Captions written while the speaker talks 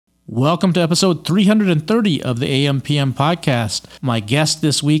Welcome to episode 330 of the AM/PM podcast. My guest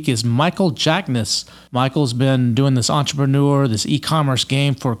this week is Michael Jackness. Michael's been doing this entrepreneur, this e-commerce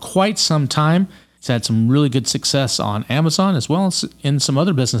game for quite some time. He's had some really good success on Amazon as well as in some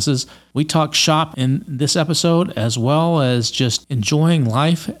other businesses. We talk shop in this episode as well as just enjoying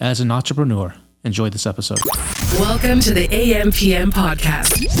life as an entrepreneur. Enjoy this episode. Welcome to the AM/PM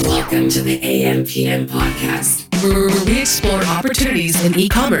podcast. Welcome to the AM/PM podcast, where we explore opportunities in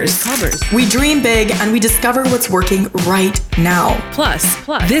e-commerce. We dream big and we discover what's working right now. Plus,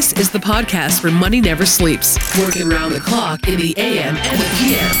 this is the podcast where money never sleeps, working around the clock in the AM and the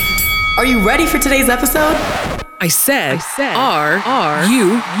PM. Are you ready for today's episode? I said, are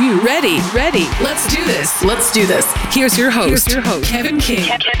you ready? Let's do this. Here's your host, Kevin King.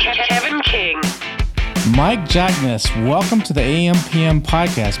 Kevin King. Mike Jackness, welcome to the AM/PM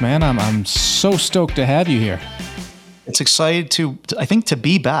podcast, man. I'm so stoked to have you here. It's exciting to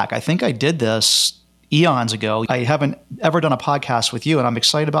be back. I think I did this eons ago. I haven't ever done a podcast with you, and I'm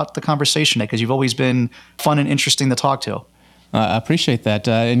excited about the conversation today because you've always been fun and interesting to talk to. I appreciate that.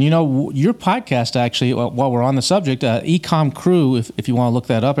 And you know, your podcast actually, while we're on the subject, Ecom Crew, if you want to look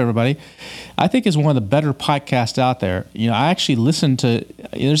that up, everybody, I think is one of the better podcasts out there. You know, I actually listen to,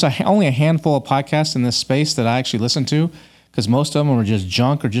 there's only a handful of podcasts in this space that I actually listen to because most of them are just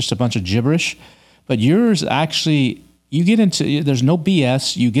junk or just a bunch of gibberish. But yours actually, you get into, there's no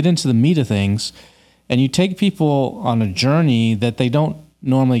BS, you get into the meat of things and you take people on a journey that they don't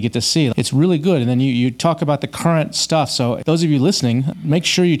normally get to see. It's really good. And then you talk about the current stuff. So those of you listening, make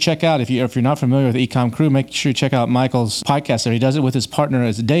sure you check out, if you're not familiar with Ecom Crew, make sure you check out Michael's podcast there. He does it with his partner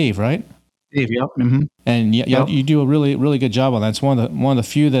as Dave, right? Dave, yep. Mm-hmm. And you do a really, really good job on that. It's one of the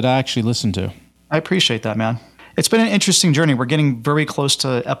few that I actually listen to. I appreciate that, man. It's been an interesting journey. We're getting very close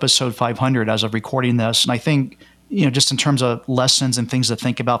to episode 500 as of recording this. And I think, just in terms of lessons and things to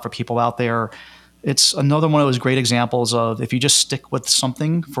think about for people out there, it's another one of those great examples of if you just stick with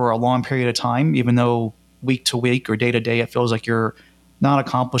something for a long period of time, even though week to week or day to day, it feels like you're not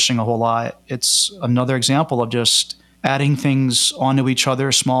accomplishing a whole lot. It's another example of just adding things onto each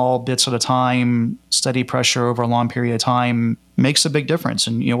other, small bits at a time, steady pressure over a long period of time makes a big difference.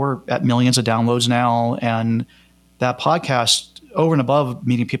 And, we're at millions of downloads now. And that podcast, over and above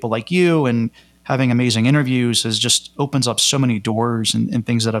meeting people like you and having amazing interviews, has just opens up so many doors and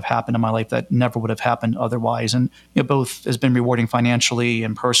things that have happened in my life that never would have happened otherwise. And both has been rewarding financially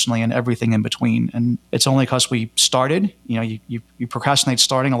and personally and everything in between. And it's only because we started, you procrastinate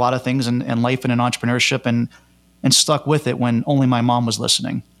starting a lot of things in life and in entrepreneurship and stuck with it when only my mom was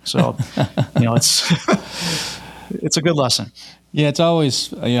listening. So, it's a good lesson. Yeah, it's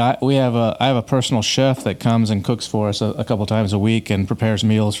always, I have a personal chef that comes and cooks for us a couple times a week and prepares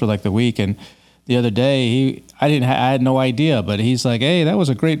meals for like the week. And the other day, I had no idea, but he's like, "Hey, that was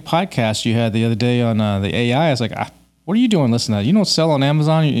a great podcast you had the other day on the AI." I was like, "What are you doing listening to that? You don't sell on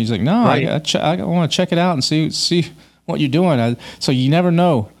Amazon?" He's like, "No, right. I want to check it out and see what you're doing." So you never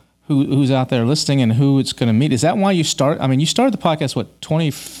know who's out there listening and who it's going to meet. Is that why you start? I mean, you started the podcast,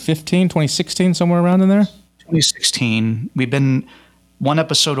 2015, 2016, somewhere around in there? 2016. We've been one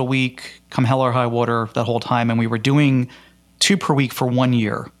episode a week, come hell or high water, that whole time, and we were doing 2 per week for 1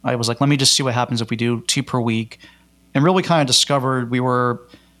 year. I was like, let me just see what happens if we do 2 per week, and really kind of discovered we were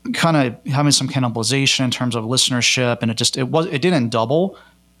kind of having some cannibalization in terms of listenership, and it didn't double.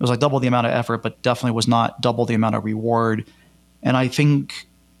 It was like double the amount of effort, but definitely was not double the amount of reward. And I think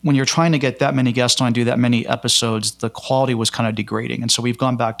when you're trying to get that many guests on and do that many episodes, the quality was kind of degrading. And so we've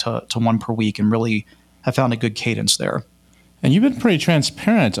gone back to 1 per week and really have found a good cadence there. And you've been pretty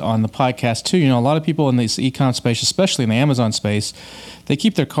transparent on the podcast too. A lot of people in this e-com space, especially in the Amazon space, they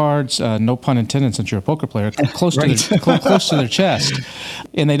keep their cards, no pun intended since you're a poker player, close right. close to their chest.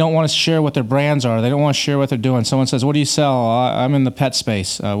 And they don't want to share what their brands are. They don't want to share what they're doing. Someone says, "What do you sell?" "I'm in the pet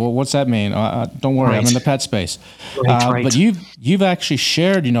space." "Well, what's that mean?" "Don't worry, right. I'm in the pet space." Right. But you've actually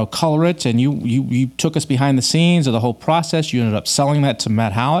shared, Color It, and you took us behind the scenes of the whole process. You ended up selling that to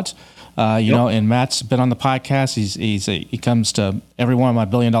Matt Howlett. And Matt's been on the podcast. He comes to every one of my $1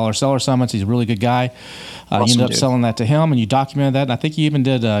 billion seller summits. He's a really good guy. Awesome, you ended up selling that to him, and you documented that. And I think you even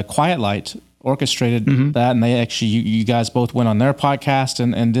did Quiet Light, orchestrated that, and they actually, you guys both went on their podcast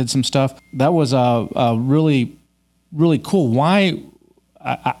and did some stuff. That was really, really cool. Why?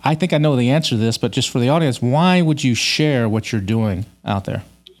 I think I know the answer to this, but just for the audience, why would you share what you're doing out there?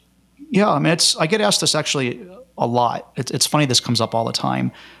 Yeah, I mean, I get asked this actually a lot. It's funny, this comes up all the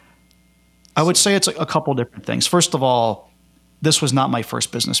time. I would say it's a couple different things. First of all, this was not my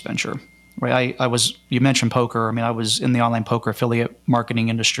first business venture, right? You mentioned poker. I mean, I was in the online poker affiliate marketing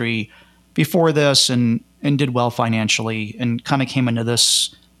industry before this and did well financially and kind of came into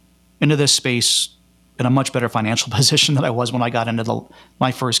this into this space in a much better financial position than I was when I got into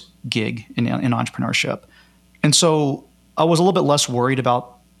my first gig in entrepreneurship. And so I was a little bit less worried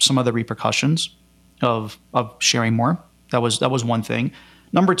about some of the repercussions of sharing more. That was one thing.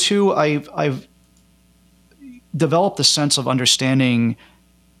 Number two, I've developed a sense of understanding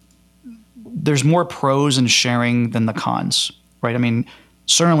there's more pros in sharing than the cons, right? I mean,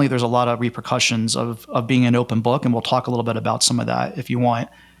 certainly there's a lot of repercussions of being an open book, and we'll talk a little bit about some of that if you want.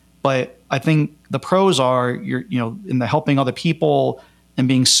 But I think the pros are in the helping other people and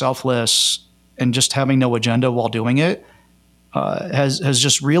being selfless and just having no agenda while doing it has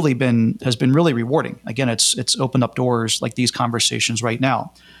been really rewarding. Again, it's opened up doors like these conversations right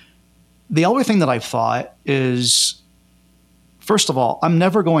now. The other thing that I've thought is, first of all, I'm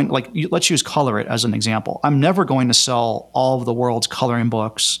never going, let's use Color It as an example. I'm never going to sell all of the world's coloring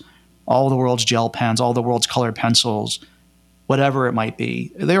books, all of the world's gel pens, all of the world's colored pencils, whatever it might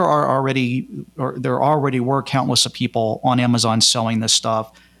be. There already were countless of people on Amazon selling this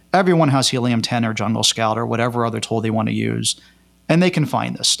stuff. Everyone has Helium 10 or Jungle Scout or whatever other tool they want to use, and they can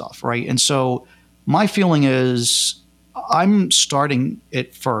find this stuff, right? And so my feeling is I'm starting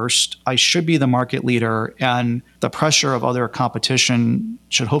it first. I should be the market leader, and the pressure of other competition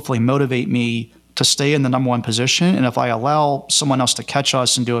should hopefully motivate me to stay in the number one position. And if I allow someone else to catch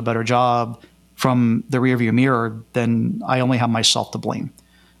us and do a better job from the rearview mirror, then I only have myself to blame.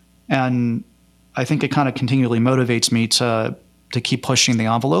 And I think it kind of continually motivates me to keep pushing the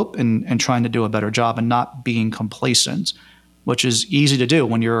envelope and trying to do a better job and not being complacent, which is easy to do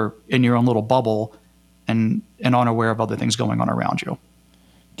when you're in your own little bubble and unaware of other things going on around you.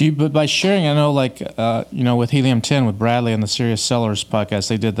 But by sharing, I know, with Helium 10, with Bradley on the Serious Sellers podcast,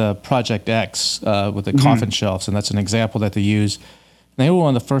 they did the Project X with the coffin shelves, and that's an example that they use. They were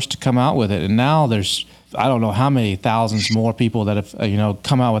one of the first to come out with it, and now there's, I don't know how many thousands more people that have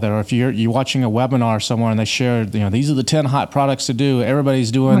come out with it. Or if you're watching a webinar somewhere and they shared, these are the 10 hot products to do.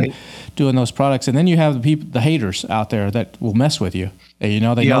 Everybody's doing those products, and then you have the haters out there that will mess with you. They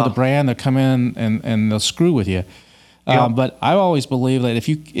know the brand. They'll come in and they'll screw with you. But I always believe that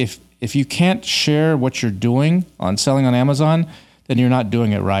if you can't share what you're doing on selling on Amazon, then you're not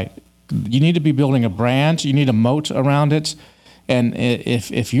doing it right. You need to be building a brand. You need a moat around it. And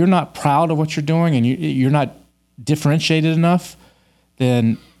if you're not proud of what you're doing and you're not differentiated enough,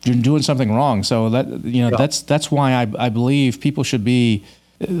 then you're doing something wrong. So that's why I believe people should be,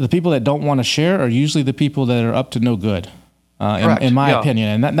 the people that don't want to share are usually the people that are up to no good, in my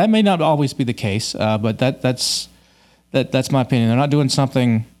opinion. And that may not always be the case, but that's my opinion. They're not doing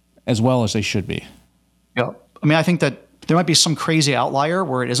something as well as they should be. Yeah, I mean, I think that there might be some crazy outlier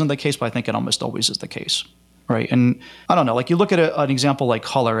where it isn't the case, but I think it almost always is the case. Right. And I don't know, you look at an example like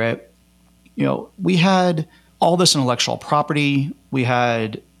Color It, we had all this intellectual property. We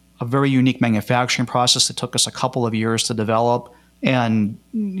had a very unique manufacturing process that took us a couple of years to develop, and,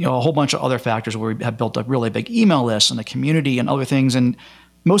 a whole bunch of other factors where we had built a really big email list and a community and other things. And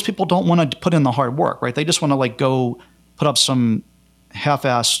most people don't want to put in the hard work, right? They just want to go put up some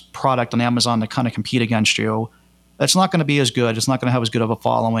half-assed product on Amazon to kind of compete against you. That's not going to be as good. It's not going to have as good of a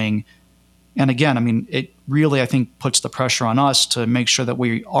following. And again, I mean, it really, I think, puts the pressure on us to make sure that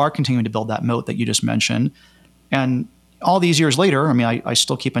we are continuing to build that moat that you just mentioned. And all these years later, I mean, I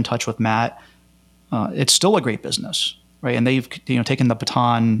still keep in touch with Matt. It's still a great business, right? And they've taken the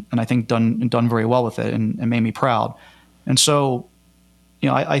baton and I think done very well with it and made me proud. And so,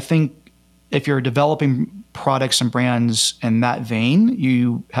 I think if you're developing products and brands in that vein,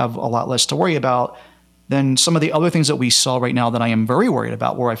 you have a lot less to worry about than some of the other things that we sell right now that I am very worried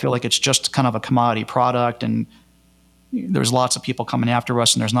about, where I feel like it's just kind of a commodity product and there's lots of people coming after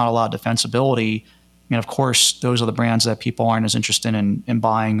us and there's not a lot of defensibility. I mean, of course, those are the brands that people aren't as interested in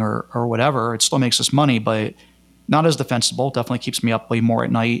buying or whatever. It still makes us money, but not as defensible. Definitely keeps me up way more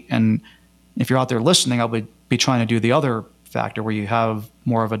at night. And if you're out there listening, I would be trying to do the other factor where you have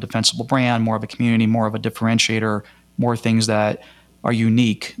more of a defensible brand, more of a community, more of a differentiator, more things that are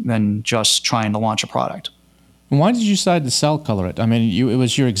unique than just trying to launch a product. Why did you decide to sell Color It? I mean, it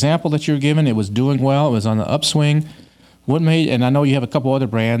was your example that you were given. It was doing well. It was on the upswing. What made? And I know you have a couple other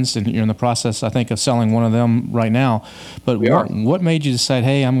brands, and you're in the process, I think, of selling one of them right now. But what made you decide,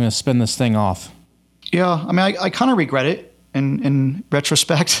 hey, I'm going to spin this thing off? Yeah, I mean, I kind of regret it in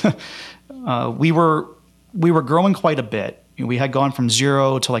retrospect. We were growing quite a bit. We had gone from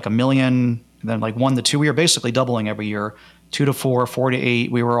 0 to $1 million, then 1 to 2. We were basically doubling every year. 2 to 4, 4 to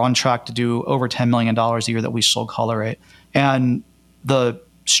 8. We were on track to do over $10 million a year that we sold Color It. And the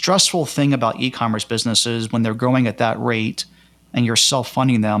stressful thing about e-commerce businesses when they're growing at that rate and you're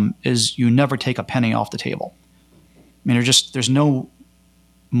self-funding them is you never take a penny off the table. I mean, there's no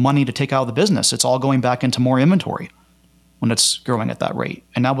money to take out of the business. It's all going back into more inventory when it's growing at that rate.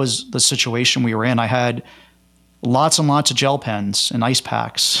 And that was the situation we were in. I had lots and lots of gel pens and ice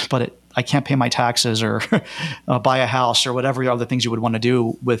packs, but I can't pay my taxes or buy a house or whatever other things you would want to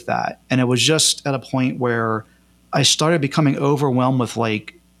do with that. And it was just at a point where I started becoming overwhelmed with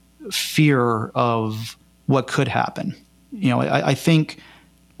like fear of what could happen. I think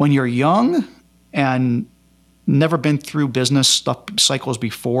when you're young and never been through business stuff cycles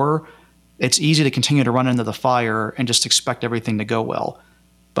before, it's easy to continue to run into the fire and just expect everything to go well.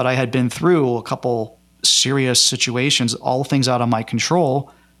 But I had been through a couple serious situations, all things out of my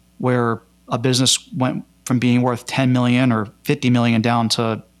control, where a business went from being worth 10 million or 50 million down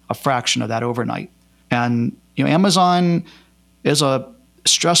to a fraction of that overnight. And Amazon is a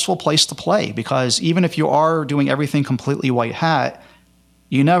stressful place to play, because even if you are doing everything completely white hat,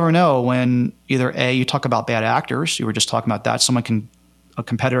 you never know when either A, you talk about bad actors, you were just talking about that, a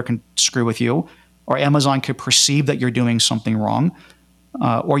competitor can screw with you, or Amazon could perceive that you're doing something wrong,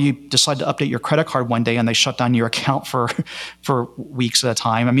 or you decide to update your credit card one day and they shut down your account for weeks at a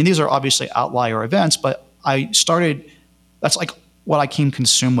time. I mean, these are obviously outlier events, but that's like what I came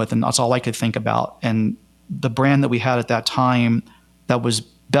consumed with, and that's all I could think about. And the brand that we had at that time that was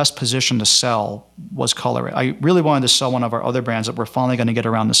best positioned to sell was Color. I really wanted to sell one of our other brands that we're finally going to get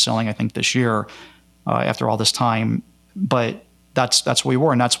around to selling, I think, this year after all this time. But that's where we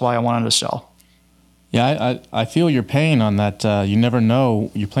were, and that's why I wanted to sell. Yeah, I feel your pain on that. You never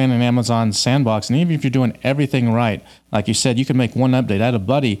know. You're playing in Amazon's sandbox, and even if you're doing everything right, like you said, you can make one update. I had a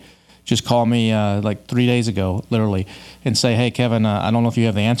buddy just call me like 3 days ago, literally, and say, "Hey, Kevin, I don't know if you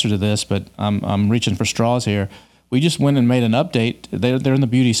have the answer to this, but I'm reaching for straws here. We just went and made an update. They're in the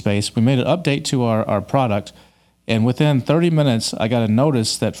beauty space. We made an update to our product, and within 30 minutes, I got a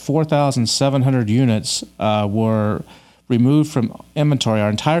notice that 4,700 units were removed from inventory, our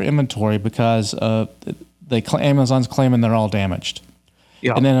entire inventory, because Amazon's claiming they're all damaged."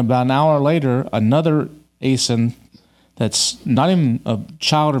 Yeah. And then about an hour later, another ASIN that's not even a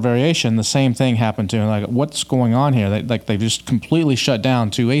child or variation, the same thing happened to him. Like, what's going on here? They just completely shut down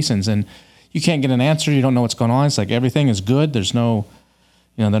 2 ASINs, and you can't get an answer. You don't know what's going on. It's like everything is good. There's no,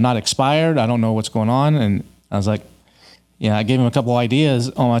 they're not expired. I don't know what's going on. And I was like, I gave him a couple ideas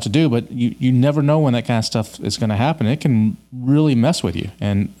on what to do, but you never know when that kind of stuff is going to happen. It can really mess with you.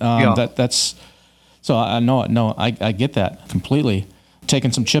 And that's, so I get that completely.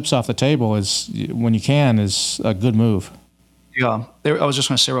 Taking some chips off the table when you can is a good move. Yeah. I was just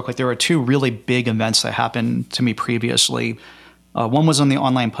going to say real quick, there were 2 really big events that happened to me previously. One was in the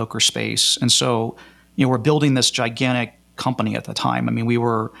online poker space. And so, we're building this gigantic company at the time. I mean, we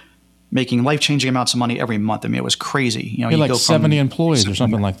were making life-changing amounts of money every month. I mean, it was crazy. You had like 70 employees or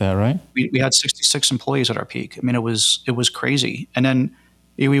something like that, right? We had 66 employees at our peak. I mean, it was crazy. And then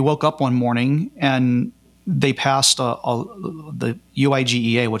we woke up one morning and they passed the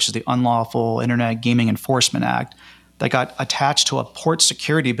UIGEA, which is the Unlawful Internet Gaming Enforcement Act, that got attached to a port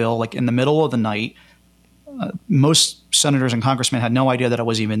security bill like in the middle of the night. Most senators and congressmen had no idea that it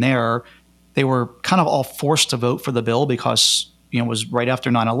was even there. They were kind of all forced to vote for the bill because it was right after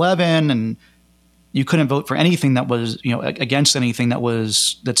 9/11, and you couldn't vote for anything that was against anything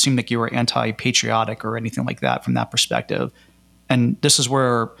that seemed like you were anti-patriotic or anything like that from that perspective. And this is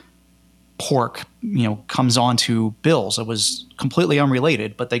where pork comes onto bills. It was completely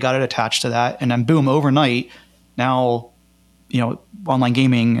unrelated, but they got it attached to that, and then boom, overnight, now online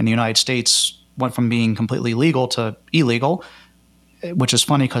gaming in the United States went from being completely legal to illegal, which is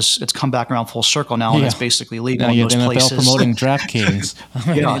funny because it's come back around full circle now, and it's basically legal in most places. NFL promoting DraftKings.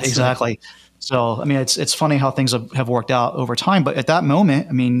 Yeah, exactly. So, I mean, it's funny how things have worked out over time. But at that moment,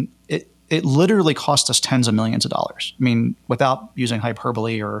 I mean, it literally cost us tens of millions of dollars. I mean, without using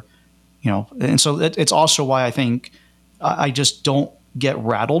hyperbole or, and so it's also why I think I just don't get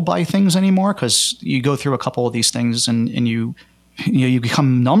rattled by things anymore, because you go through a couple of these things and you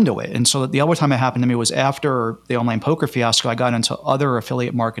become numb to it. And so the other time it happened to me was after the online poker fiasco. I got into other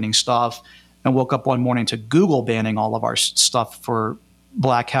affiliate marketing stuff and woke up one morning to Google banning all of our stuff for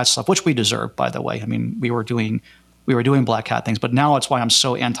black hat stuff, which we deserve, by the way. I mean, we were doing black hat things, but now it's why I'm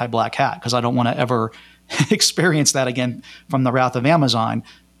so anti-black hat, because I don't want to ever experience that again from the wrath of Amazon.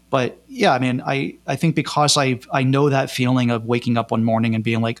 But yeah, I mean, I think because I know that feeling of waking up one morning and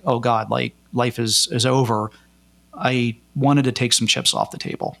being like, oh God, like life is over, I wanted to take some chips off the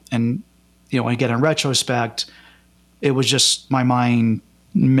table. And, again, in retrospect, it was just my mind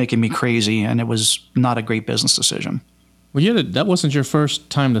making me crazy, and it was not a great business decision. Well, that wasn't your first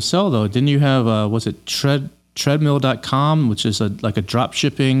time to sell, though. Didn't you have, was it treadmill.com, which is like a drop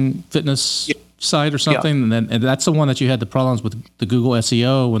shipping fitness site or something, and that's the one that you had the problems with the Google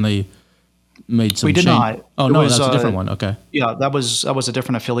SEO when they made some. We did not. Oh no, that's a different one. Okay. Yeah, that was a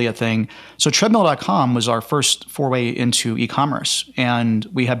different affiliate thing. So treadmill.com was our first foray into e-commerce, and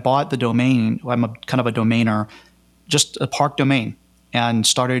we had bought the domain. I'm kind of a domainer, just a park domain, and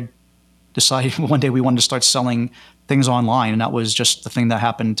decided one day we wanted to start selling things online, and that was just the thing that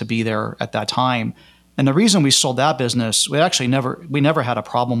happened to be there at that time. And the reason we sold that business, we never had a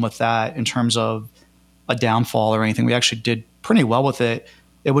problem with that in terms of a downfall or anything. We actually did pretty well with it.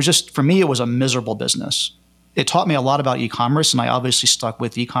 It was just, for me, it was a miserable business. It taught me a lot about e-commerce, and I obviously stuck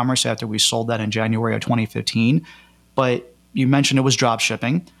with e-commerce after we sold that in January of 2015. But you mentioned it was drop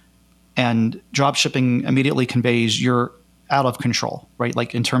shipping, and drop shipping immediately conveys you're out of control, right?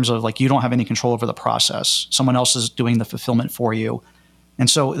 Like in terms of like you don't have any control over the process. Someone else is doing the fulfillment for you. And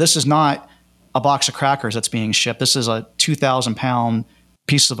so this is not a box of crackers that's being shipped. This is a 2,000-pound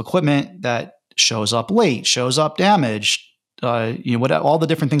piece of equipment that shows up late, shows up damaged. All the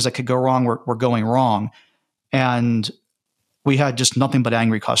different things that could go wrong were going wrong. And we had just nothing but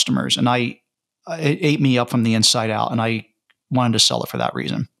angry customers. And it ate me up from the inside out. And I wanted to sell it for that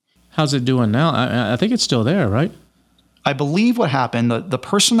reason. How's it doing now? I think it's still there, right? I believe what happened, the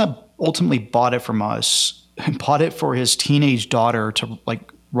person that ultimately bought it from us bought it for his teenage daughter to like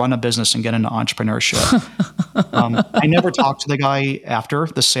run a business and get into entrepreneurship. I never talked to the guy after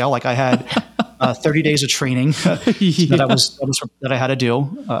the sale. Like I had 30 days of training that I had to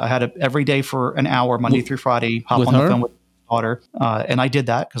do. I had it every day for an hour, Monday through Friday, hop on the phone with his daughter. And I did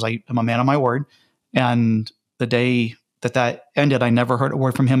that because I'm a man of my word. And the day that ended, I never heard a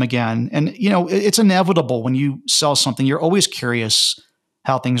word from him again. And, it's inevitable when you sell something, you're always curious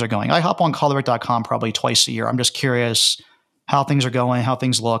how things are going. I hop on Colorate.com probably twice a year. I'm just curious how things are going, how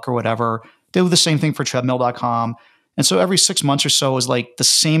things look or whatever. Do the same thing for treadmill.com. And so every 6 months or so is like the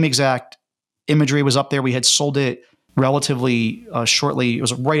same exact imagery was up there. We had sold it relatively shortly. It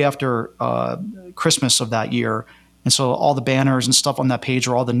was right after Christmas of that year. And so all the banners and stuff on that page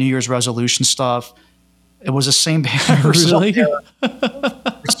were all the New Year's resolution stuff. It was the same banners really?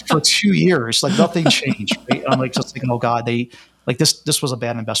 for 2 years. Like nothing changed. Right? I'm like just thinking, oh God, this was a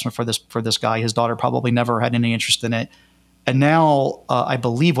bad investment for this guy. His daughter probably never had any interest in it. And now I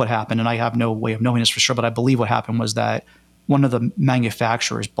believe what happened, and I have no way of knowing this for sure, but I believe what happened was that one of the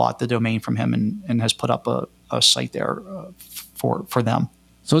manufacturers bought the domain from him and has put up a site there for them.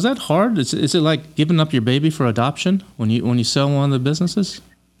 So is that hard? Is it like giving up your baby for adoption when you sell one of the businesses?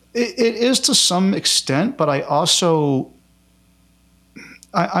 It is to some extent, but I also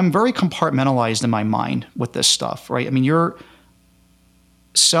I'm very compartmentalized in my mind with this stuff, right? I mean, you're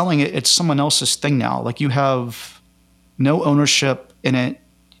selling it; it's someone else's thing now. Like you have no ownership in it.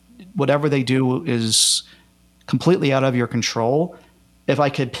 Whatever they do is completely out of your control. If I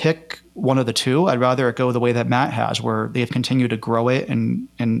could pick one of the two, I'd rather it go the way that Matt has, where they've continued to grow it and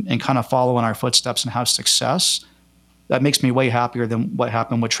kind of follow in our footsteps and have success. That makes me way happier than what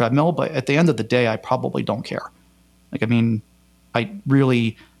happened with Treadmill. But at the end of the day, I probably don't care. Like, I mean, I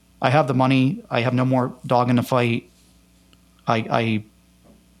have the money. I have no more dog in the fight. I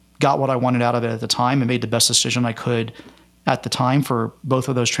got what I wanted out of it at the time and made the best decision I could at the time for both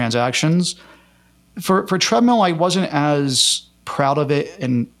of those transactions. For Treadmill, I wasn't as proud of it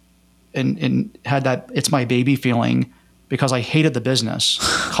and had that it's my baby feeling because I hated the business.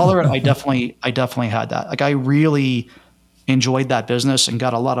 Color It, I definitely had that. Like I really enjoyed that business and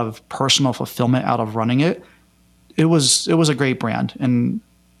got a lot of personal fulfillment out of running it. It was a great brand. And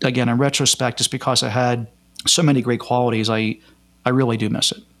again, in retrospect, just because it had so many great qualities, I really do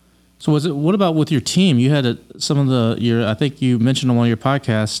miss it. So what about with your team? You had I think you mentioned on one of your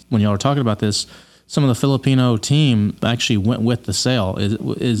podcasts when y'all were talking about this, some of the Filipino team actually went with the sale.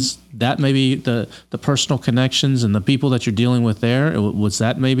 Is that maybe the personal connections and the people that you're dealing with there? Was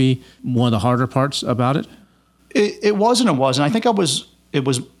that maybe one of the harder parts about it? It was and it wasn't. I think it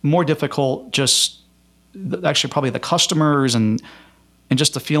was more difficult just actually probably the customers and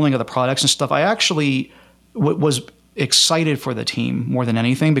just the feeling of the products and stuff. I actually was excited for the team more than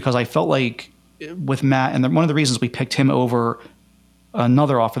anything because I felt like with Matt, and one of the reasons we picked him over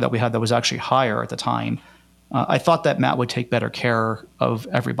another offer that we had that was actually higher at the time, I thought that Matt would take better care of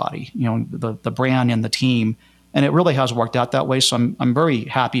everybody, the brand and the team. And it really has worked out that way. So I'm very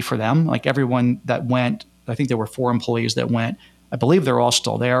happy for them. Like everyone that went, I think there were 4 employees that went. I believe they're all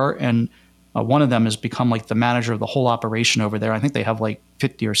still there. And one of them has become like the manager of the whole operation over there. I think they have like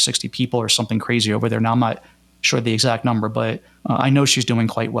 50 or 60 people or something crazy over there. Now I'm not sure the exact number, but I know she's doing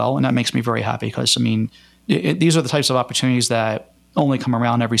quite well. And that makes me very happy because, I mean, these are the types of opportunities that only come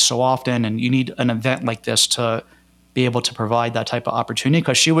around every so often. And you need an event like this to be able to provide that type of opportunity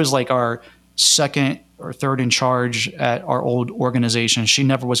because she was like our second or third in charge at our old organization, she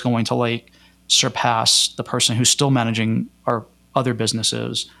never was going to like surpass the person who's still managing our other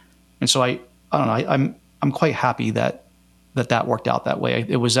businesses. And so I don't know, I'm quite happy that worked out that way.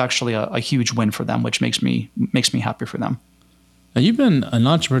 It was actually a huge win for them, which makes me happy for them. Now, you've been an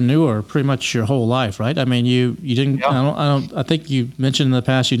entrepreneur pretty much your whole life, right? I mean, you didn't. Yeah. I think you mentioned in the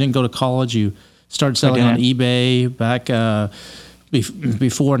past you didn't go to college. You started selling on eBay back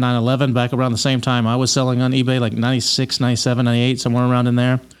before 9/11. Back around the same time I was selling on eBay, like 96, 97, 98, somewhere around in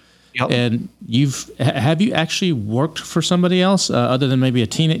there. Yep. And have you actually worked for somebody else other than maybe a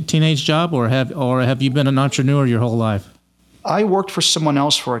teenage job, or have you been an entrepreneur your whole life? I worked for someone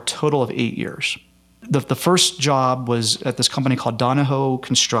else for a total of 8 years. The first job was at this company called Donahoe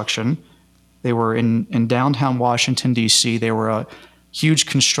Construction. They were in downtown Washington, D.C. They were a huge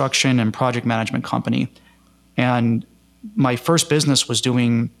construction and project management company. And my first business was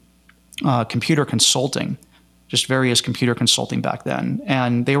doing computer consulting, just various computer consulting back then.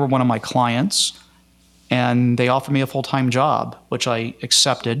 And they were one of my clients. And they offered me a full-time job, which I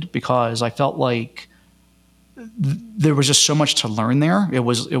accepted because I felt like there was just so much to learn there. It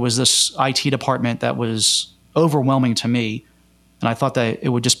was this IT department that was overwhelming to me, and I thought that it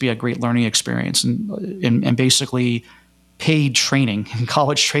would just be a great learning experience and basically paid training,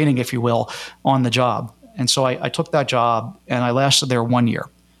 college training, if you will, on the job. And so I took that job, and I lasted there 1 year.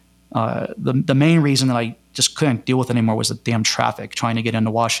 The main reason that I just couldn't deal with it anymore was the damn traffic. Trying to get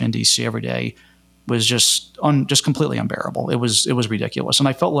into Washington D.C. every day was just completely unbearable. It was ridiculous, and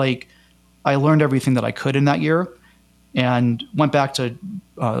I felt like I learned everything that I could in that year and went back to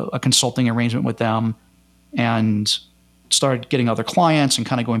a consulting arrangement with them and started getting other clients and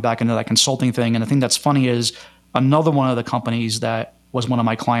kind of going back into that consulting thing. And the thing that's funny is another one of the companies that was one of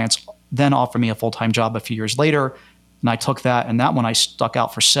my clients then offered me a full-time job a few years later. And I took that, and that one I stuck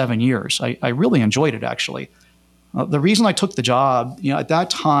out for 7 years. I really enjoyed it, actually. The reason I took the job, at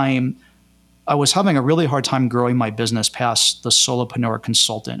that time, I was having a really hard time growing my business past the solopreneur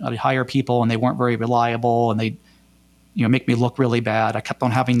consultant. I'd hire people and they weren't very reliable, and they'd make me look really bad. I kept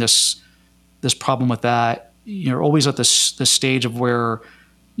on having this problem with that. You're always at this stage of where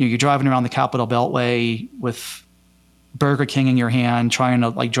you're driving around the Capitol Beltway with Burger King in your hand, trying to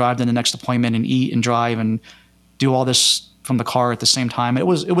like drive to the next appointment and eat and drive and do all this from the car at the same time. It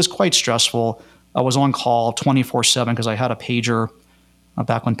was quite stressful. I was on call 24/7 because I had a pager.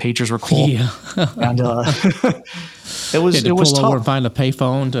 Back when pagers were cool. Yeah. And it was pull tough. over and find a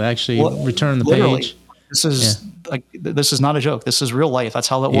payphone to actually return the page. This is not a joke. This is real life. That's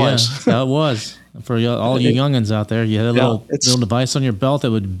how it was. Yeah, it was. For all you youngins out there, you had a little device on your belt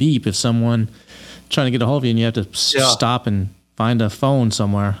that would beep if someone trying to get a hold of you, and you have to stop and find a phone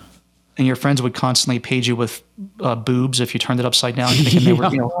somewhere. And your friends would constantly page you with boobs if you turned it upside down, thinking they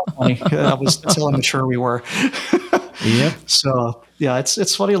were funny. That's how immature we were. Yep. So yeah,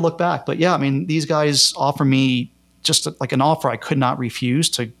 it's funny to look back, but yeah, I mean, these guys offer me just like an offer I could not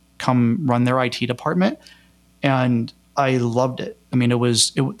refuse to come run their IT department, and I loved it. I mean,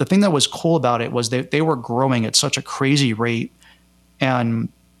 the thing that was cool about it was they were growing at such a crazy rate, and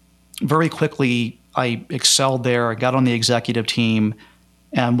very quickly I excelled there. I got on the executive team,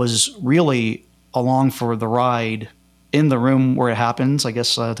 and was really along for the ride in the room where it happens. I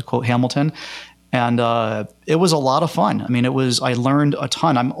guess to quote Hamilton. And it was a lot of fun. I mean, I learned a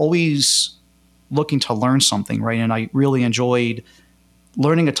ton. I'm always looking to learn something, right? And I really enjoyed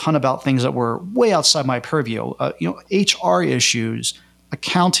learning a ton about things that were way outside my purview. HR issues,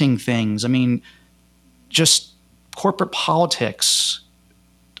 accounting things. I mean, just corporate politics,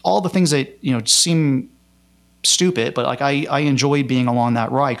 all the things that, seem stupid, but like I enjoyed being along that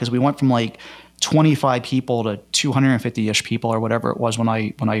ride because we went from like 25 people to 250-ish people or whatever it was when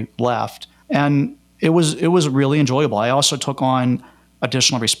I left. And it was really enjoyable. I also took on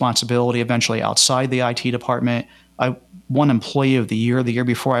additional responsibility eventually outside the IT department. I won Employee of the Year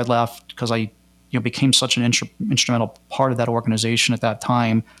before I left because I became such an instrumental part of that organization at that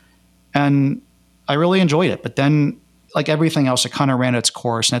time. And I really enjoyed it. But then, like everything else, it kind of ran its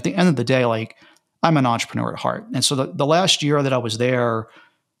course. And at the end of the day, like, I'm an entrepreneur at heart. And so the last year that I was there,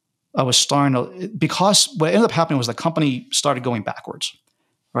 I was starting to, because what ended up happening was the company started going backwards.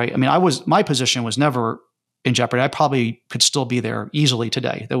 Right. I mean, my position was never in jeopardy. I probably could still be there easily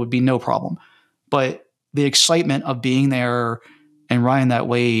today. There would be no problem. But the excitement of being there and riding that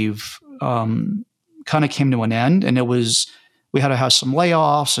wave kind of came to an end. And we had to have some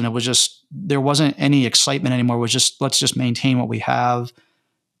layoffs, and it was just, there wasn't any excitement anymore. It was just, let's just maintain what we have.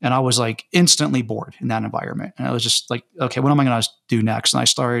 And I was like instantly bored in that environment. And I was just like, okay, what am I going to do next? And I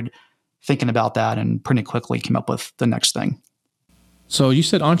started thinking about that and pretty quickly came up with the next thing. So you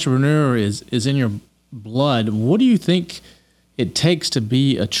said entrepreneur is in your blood. What do you think it takes to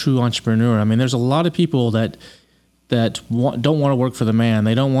be a true entrepreneur? I mean, there's a lot of people that don't want to work for the man.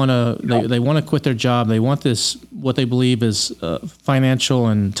 They don't want to. They want to quit their job. They want this, what they believe is financial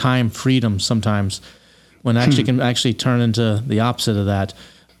and time freedom sometimes, when actually can actually turn into the opposite of that.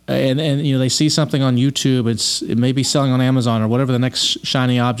 And they see something on YouTube. It may be selling on Amazon or whatever the next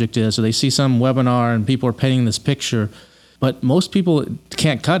shiny object is. So they see some webinar and people are painting this picture, but most people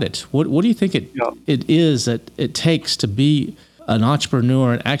can't cut it. What do you think it is that it takes to be an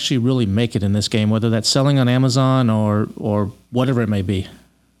entrepreneur and actually really make it in this game, whether that's selling on Amazon or whatever it may be?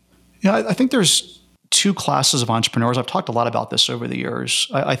 Yeah, I think there's two classes of entrepreneurs. I've talked a lot about this over the years.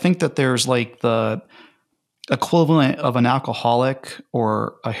 I think that there's like the equivalent of an alcoholic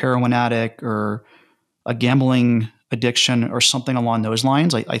or a heroin addict or a gambling addiction or something along those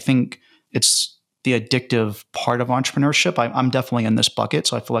lines. I think it's the addictive part of entrepreneurship. I'm definitely in this bucket,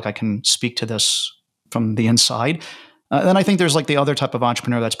 so I feel like I can speak to this from the inside. Then I think there's like the other type of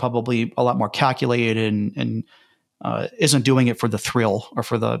entrepreneur that's probably a lot more calculated and isn't doing it for the thrill or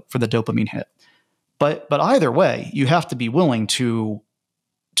for the dopamine hit. But either way, you have to be willing to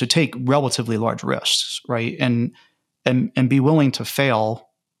take relatively large risks, right? And be willing to fail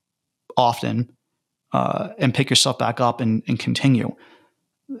often and pick yourself back up and continue.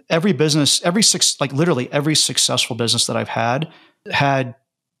 Every business, literally every successful business that I've had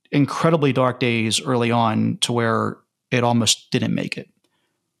incredibly dark days early on to where it almost didn't make it.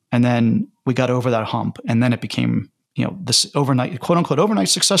 And then we got over that hump, and then it became, this overnight, quote unquote, overnight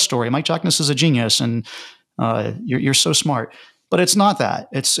success story. Mike Jackness is a genius, and you're so smart. But it's not that.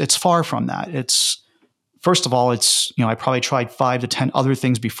 It's far from that. It's, first of all, I probably tried 5 to 10 other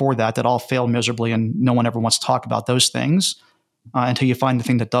things before that all failed miserably, and no one ever wants to talk about those things until you find the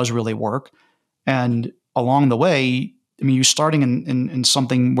thing that does really work. And along the way, you're starting in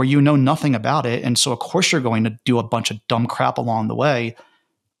something where you know nothing about it. And so, of course, you're going to do a bunch of dumb crap along the way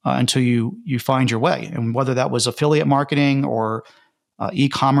until you find your way. And whether that was affiliate marketing or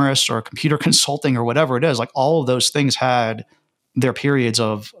e-commerce or computer consulting or whatever it is, like all of those things had their periods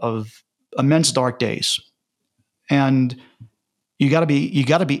of immense dark days. And you got to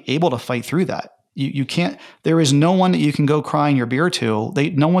be able to fight through that. You can't, there is no one that you can go crying your beer to.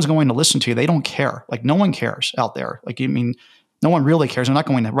 No one's going to listen to you. They don't care. Like, no one cares out there. No one really cares. They're not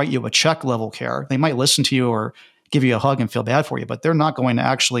going to write you a check level care. They might listen to you or give you a hug and feel bad for you, but they're not going to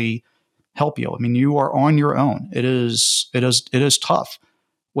actually help you. You are on your own. It is tough.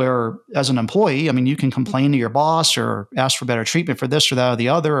 Where as an employee, you can complain to your boss or ask for better treatment for this or that or the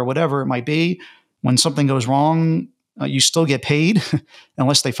other or whatever it might be. When something goes wrong, you still get paid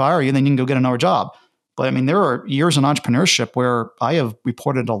unless they fire you, then you can go get another job. But there are years in entrepreneurship where I have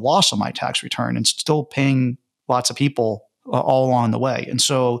reported a loss on my tax return and still paying lots of people all along the way. And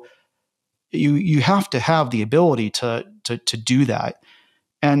so you have to have the ability to do that.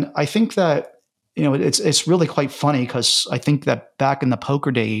 And I think that, it's really quite funny because I think that back in the poker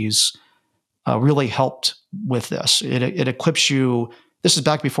days really helped with this. It equips you. This is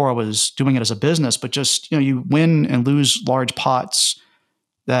back before I was doing it as a business, but just, you win and lose large pots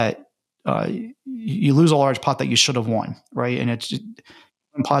that you lose a large pot that you should have won, right? And it's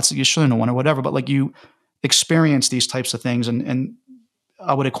pots that you shouldn't have won or whatever, but like you experience these types of things. And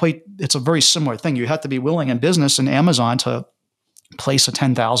I would equate, it's a very similar thing. You have to be willing in business and Amazon to place a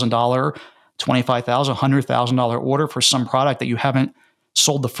 $10,000, $25,000, $100,000 order for some product that you haven't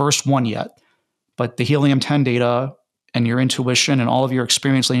sold the first one yet. But the Helium-10 data and your intuition and all of your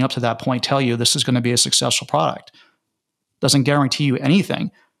experience leading up to that point tell you this is going to be a successful product. Doesn't guarantee you anything,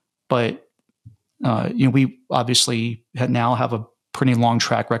 but we obviously now have a pretty long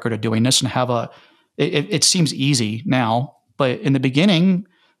track record of doing this and it seems easy now, but in the beginning,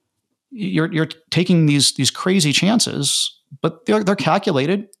 you're taking these crazy chances, but they're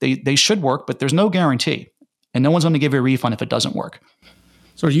calculated. They should work, but there's no guarantee, and no one's going to give you a refund if it doesn't work.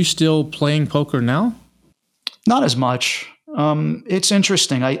 So, are you still playing poker now? Not as much. It's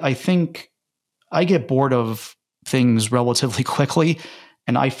interesting. I think I get bored of things relatively quickly,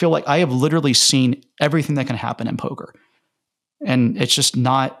 and I feel like I have literally seen everything that can happen in poker, and it's just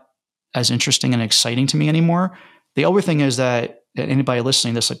not as interesting and exciting to me anymore. The other thing is that anybody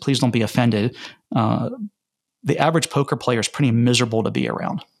listening to this, like, please don't be offended. The average poker player is pretty miserable to be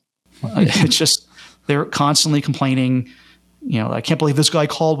around. It's just, they're constantly complaining. I can't believe this guy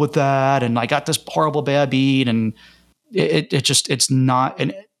called with that, and I got this horrible bad beat, and it's not,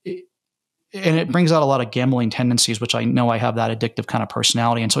 and it brings out a lot of gambling tendencies, which I know I have that addictive kind of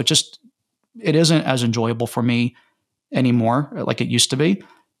personality, and so it isn't as enjoyable for me anymore like it used to be.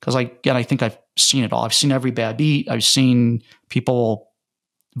 Because I think I've seen it all. I've seen every bad beat. I've seen people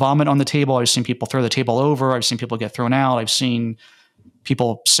vomit on the table. I've seen people throw the table over. I've seen people get thrown out. I've seen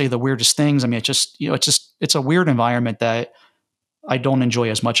people say the weirdest things. I mean, it's a weird environment that I don't enjoy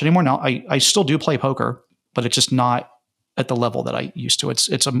as much anymore. Now, I still do play poker, but it's just not at the level that I used to.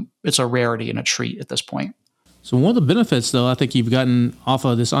 It's a rarity and a treat at this point. So one of the benefits, though, I think you've gotten off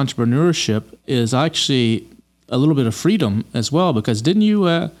of this entrepreneurship is actually a little bit of freedom as well. Because didn't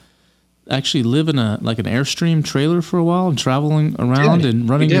you actually live in an Airstream trailer for a while and traveling around and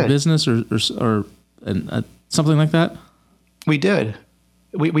running your business or something like that? We did.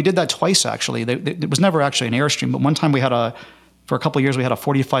 We did that twice, actually. It was never actually an Airstream, but one time for a couple of years, we had a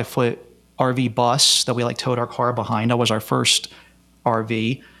 45-foot RV bus that we towed our car behind. That was our first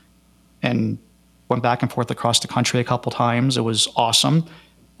RV, and went back and forth across the country a couple times. It was awesome.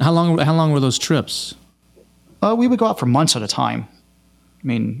 How long were those trips? We would go out for months at a time. I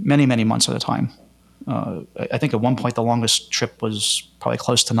mean, many, many months at a time. I think at one point the longest trip was probably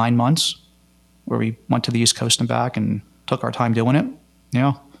close to 9 months, where we went to the East Coast and back and took our time doing it.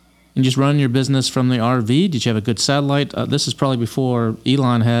 Yeah. And just run your business from the RV? Did you have a good satellite? This is probably before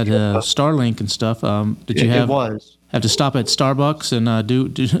Elon had Starlink and stuff. Did you have to stop at Starbucks and do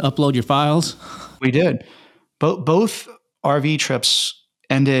upload your files? We did. Both RV trips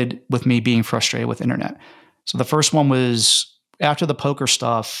ended with me being frustrated with internet. So the first one was after the poker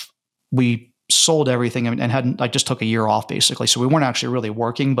stuff, we sold everything and I just took a year off basically. So we weren't actually really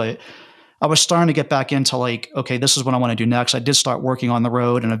working, but I was starting to get back into okay, this is what I want to do next. I did start working on the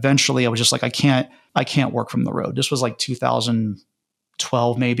road, and eventually I was just I can't work from the road. This was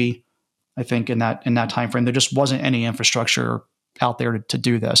 2012 maybe, I think in that time frame. There just wasn't any infrastructure out there to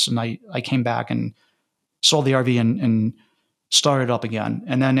do this. And I came back and sold the RV and started up again.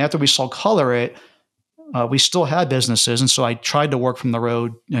 And then after we sold Color It, we still had businesses. And so I tried to work from the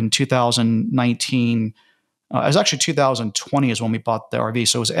road in 2019. It was actually 2020 is when we bought the RV.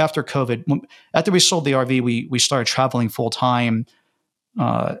 So it was after COVID. After we sold the RV, we started traveling full time.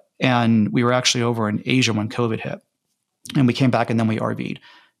 And we were actually over in Asia when COVID hit. And we came back and then we RV'd.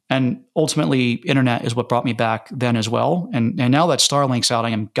 And ultimately, internet is what brought me back then as well. And now that Starlink's out,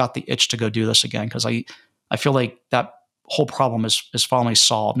 I got the itch to go do this again because I feel like that whole problem is finally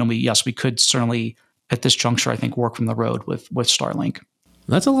solved. And we could certainly at this juncture, I think, work from the road with Starlink.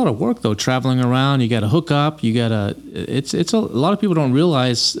 That's a lot of work, though, traveling around. You got to hook up. You got to. It's a lot of people don't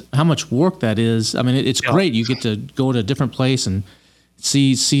realize how much work that is. I mean, it's great. You get to go to a different place and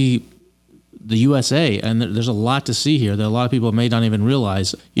see the USA, and there's a lot to see here that a lot of people may not even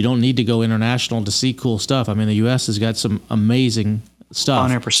realize. You don't need to go international to see cool stuff. I mean, the US has got some amazing stuff.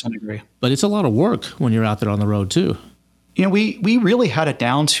 100% agree. But it's a lot of work when you're out there on the road too. We really had it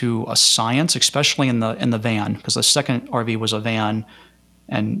down to a science, especially in the van, because the second RV was a van.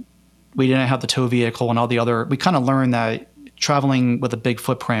 And we didn't have the tow vehicle and all the other. We kind of learned that traveling with a big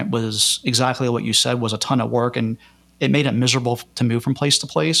footprint was exactly what you said, was a ton of work, and it made it miserable to move from place to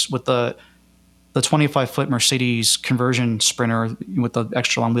place. With the 25-foot Mercedes conversion Sprinter with the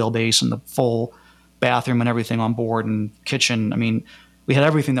extra long wheelbase and the full bathroom and everything on board and kitchen. I mean, we had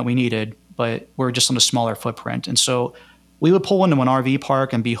everything that we needed, but we're just on a smaller footprint. And so we would pull into an RV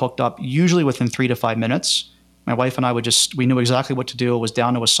park and be hooked up usually within 3 to 5 minutes. My wife and I we knew exactly what to do. It was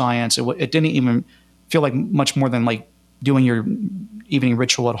down to a science. It didn't even feel like much more than doing your evening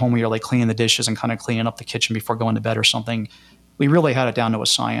ritual at home where you're cleaning the dishes and kind of cleaning up the kitchen before going to bed or something. We really had it down to a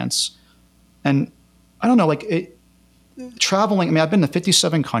science. And I don't know, traveling, I mean, I've been to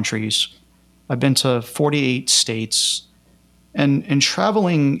 57 countries. I've been to 48 states. And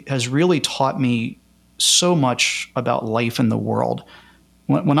traveling has really taught me so much about life in the world.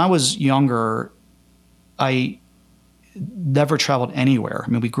 When I was younger, I never traveled anywhere. I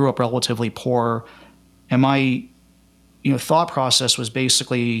mean, we grew up relatively poor, and my thought process was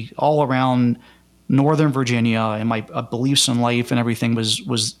basically all around Northern Virginia, and my beliefs in life and everything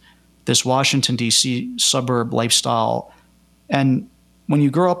was this Washington, D.C. suburb lifestyle. And when you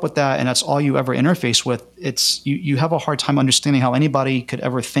grow up with that and that's all you ever interface with, you have a hard time understanding how anybody could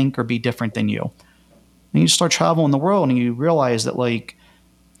ever think or be different than you. And you start traveling the world and you realize that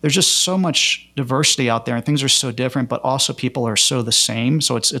there's just so much diversity out there and things are so different, but also people are so the same.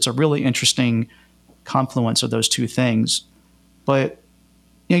 So it's a really interesting confluence of those two things. But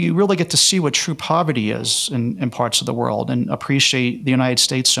you really get to see what true poverty is in parts of the world and appreciate the United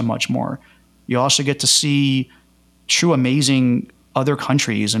States so much more. You also get to see true amazing other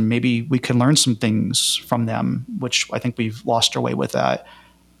countries, and maybe we can learn some things from them, which I think we've lost our way with that.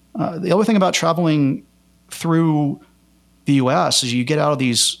 The other thing about traveling through the U.S. is you get out of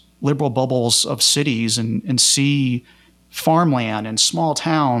these liberal bubbles of cities and see farmland and small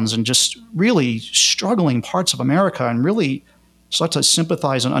towns and just really struggling parts of America, and really start to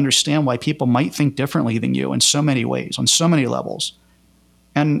sympathize and understand why people might think differently than you in so many ways, on so many levels.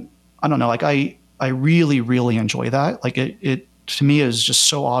 And I don't know, like I really, really enjoy that. Like it to me is just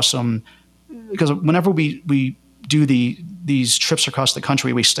so awesome, because whenever we do these trips across the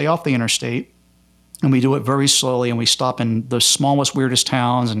country, we stay off the interstate and we do it very slowly, and we stop in the smallest, weirdest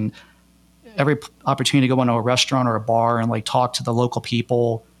towns, and every opportunity to go into a restaurant or a bar and like talk to the local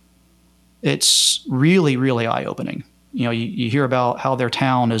people. It's really, really eye-opening. You know, you hear about how their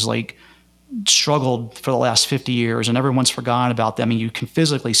town is like struggled for the last 50 years and everyone's forgotten about them. And you can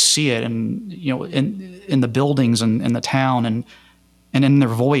physically see it, and you know, in the buildings and in the town, and in their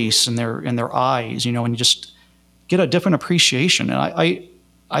voice and their eyes, you know, and you just get a different appreciation. And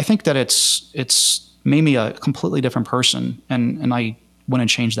I think that it's made me a completely different person, and I wouldn't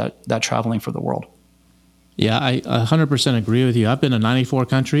change that traveling for the world. Yeah, I 100% agree with you. I've been to 94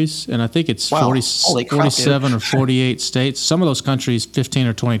 countries, and I think it's 47 or 48 states. Some of those countries 15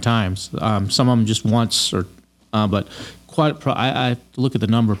 or 20 times. Some of them just once, but I look at the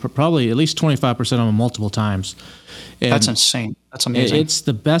number, probably at least 25% of them multiple times. And that's insane. That's amazing. It's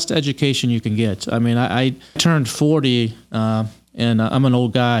the best education you can get. I mean, I turned 40, and I'm an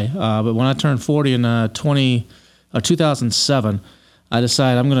old guy, but when I turned 40 in 2007, I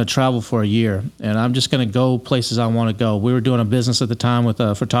decided I'm going to travel for a year, and I'm just going to go places I want to go. We were doing a business at the time with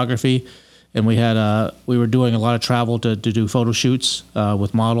photography, and we were doing a lot of travel to do photo shoots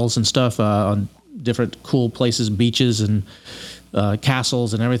with models and stuff on different cool places, beaches and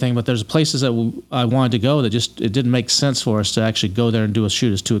castles and everything. But there's places that I wanted to go that it didn't make sense for us to actually go there and do a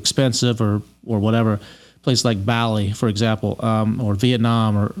shoot. It's too expensive or whatever. Places like Bali, for example, or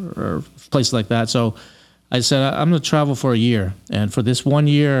Vietnam or places like that. So I said, I'm going to travel for a year, and for this 1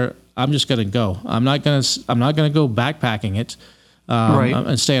 year, I'm just going to go. I'm not going to go backpacking it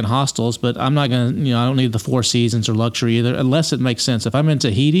and stay in hostels, but I'm not going to, I don't need the Four Seasons or luxury either, unless it makes sense. If I'm in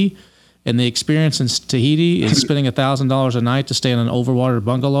Tahiti, and the experience in Tahiti is spending $1,000 a night to stay in an overwatered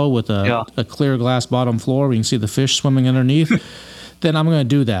bungalow with a clear glass bottom floor where you can see the fish swimming underneath, then I'm going to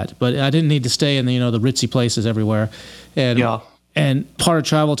do that. But I didn't need to stay in the ritzy places everywhere. And part of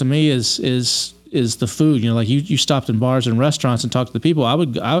travel to me is the food. Like you stopped in bars and restaurants and talked to the people.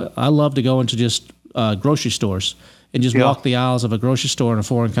 I love to go into just grocery stores and just walk the aisles of a grocery store in a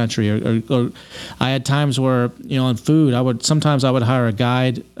foreign country. Or I had times where, in food, I would hire a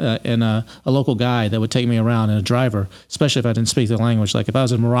guide and a local guide that would take me around, and a driver, especially if I didn't speak the language. Like if I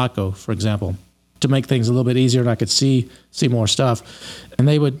was in Morocco, for example, to make things a little bit easier and I could see more stuff. And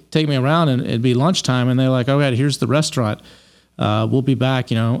they would take me around, and it'd be lunchtime, and they're like, all right, here's the restaurant. We'll be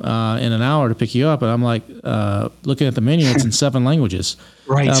back, in an hour to pick you up. And I'm like, looking at the menu, it's in 7 languages.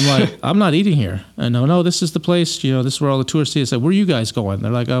 Right. And I'm like, I'm not eating here. And no, this is the place, this is where all the tourists see. I said, where are you guys going?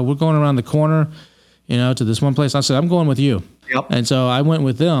 They're like, we're going around the corner, to this one place. I said, I'm going with you. Yep. And so I went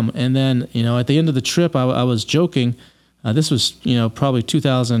with them. And then, at the end of the trip, I was joking. This was, probably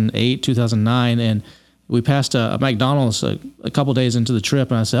 2008, 2009. And we passed a McDonald's a couple days into the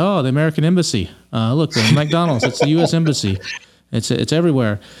trip. And I said, oh, the American Embassy. Look, the McDonald's, it's the U.S. Embassy. It's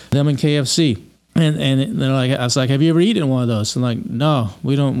everywhere. Them and KFC. And they're like, I was like, have you ever eaten one of those? And like, no,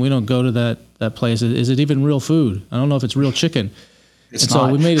 we don't go to that place. Is it even real food? I don't know if it's real chicken. It's not.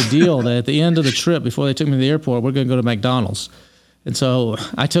 So we made a deal that at the end of the trip, before they took me to the airport, we're going to go to McDonald's. And so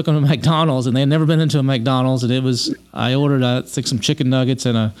I took them to McDonald's, and they had never been into a McDonald's. And I ordered, I think, some chicken nuggets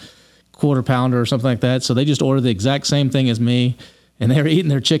and a quarter pounder or something like that. So they just ordered the exact same thing as me. And they were eating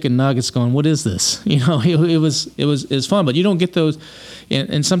their chicken nuggets going, what is this? It was fun, but you don't get those.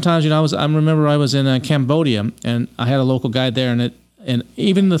 And sometimes, I remember I was in Cambodia, and I had a local guide there, and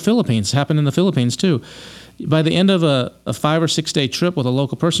even the Philippines, happened in the Philippines too. By the end of a 5 or 6 day trip with a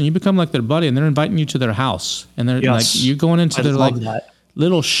local person, you become like their buddy, and they're inviting you to their house. And they're like, you're going into their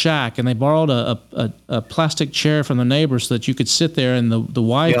little shack, and they borrowed a plastic chair from the neighbors so that you could sit there, and the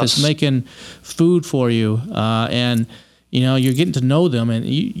wife is making food for you. And you're getting to know them, and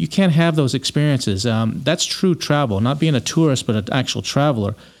you can't have those experiences. That's true travel, not being a tourist, but an actual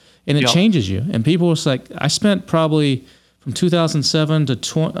traveler. And it changes you. And people was like, I spent probably from 2007 to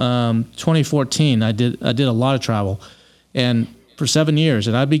 2014, I did a lot of travel, and for 7 years,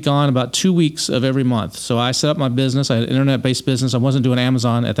 and I'd be gone about 2 weeks of every month. So I set up my business. I had an internet-based business. I wasn't doing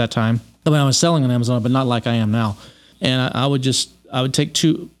Amazon at that time. I mean, I was selling on Amazon, but not like I am now. And I would take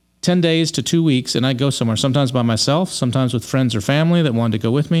 10 days to 2 weeks, and I'd go somewhere, sometimes by myself, sometimes with friends or family that wanted to go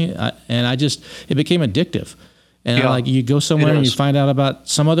with me. It became addictive. And Yeah, like you go somewhere it and you is. find out about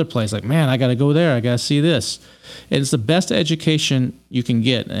some other place, like, man, I got to go there. I got to see this. And it's the best education you can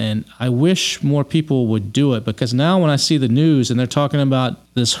get. And I wish more people would do it, because now when I see the news and they're talking about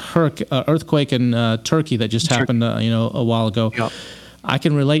this earthquake in Turkey that just happened, a while ago, Yeah. I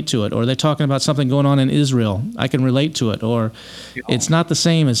can relate to it. Or they're talking about something going on in Israel, I can relate to it. Or it's not the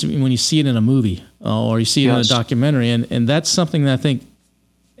same as when you see it in a movie or you see it in a Yes. documentary. And that's something that I think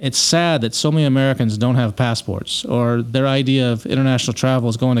it's sad that so many Americans don't have passports, or their idea of international travel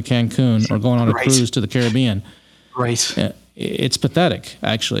is going to Cancun or going on a Right. cruise to the Caribbean. Right. It's pathetic,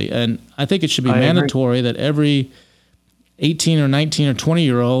 actually. And I think it should be I agree. mandatory that every 18 or 19 or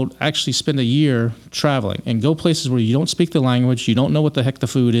 20-year-old actually spend a year traveling and go places where you don't speak the language, you don't know what the heck the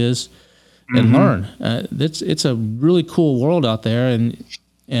food is, and learn. It's a really cool world out there,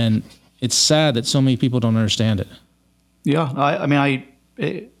 and it's sad that so many people don't understand it. Yeah.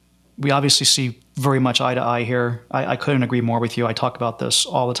 We obviously see very much eye to eye here. I couldn't agree more with you. I talk about this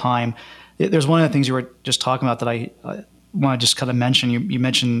all the time. There's one of the things you were just talking about that I want to just kind of mention. You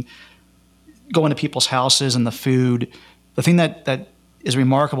mentioned going to people's houses and the food. The thing that is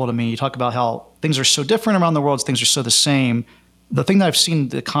remarkable to me, you talk about how things are so different around the world, things are so the same. The thing that I've seen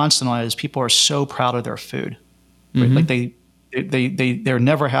the constant on is people are so proud of their food. Right? Like they're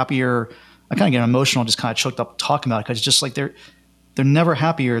never happier. I kind of get emotional, just kind of choked up talking about it, because it's just like they're never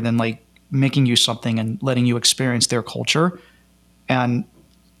happier than like making you something and letting you experience their culture. And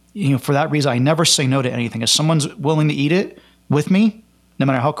for that reason, I never say no to anything. If someone's willing to eat it with me, no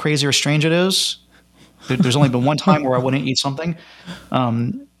matter how crazy or strange it is, there's only been one time where I wouldn't eat something,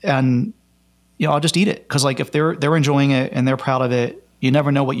 and I'll just eat it, because like if they're enjoying it and they're proud of it, you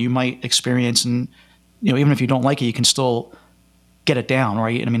never know what you might experience, and even if you don't like it, you can still get it down,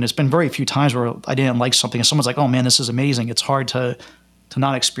 right? I mean, there's been very few times where I didn't like something and someone's like, "Oh man, this is amazing." It's hard to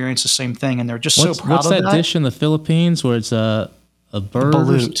not experience the same thing, and they're just so proud What's of that that. dish in the Philippines where it's a bird?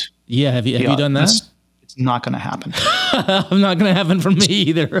 Balut. Yeah, have you done that? It's not going to happen. I'm not going to happen for me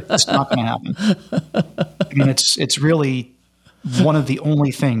either. It's not going to happen. I mean, it's really one of the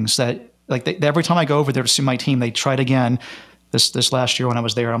only things that, like, every time I go over there to see my team, they tried again this last year when I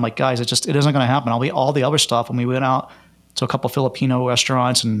was there. I'm like, guys, it isn't going to happen. I'll eat all the other stuff. When we went out to a couple Filipino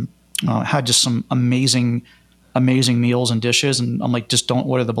restaurants and had just some amazing meals and dishes, and I'm like, just don't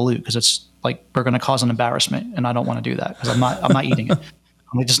order the balut, because it's like we're going to cause an embarrassment, and I don't want to do that, because I'm not eating it.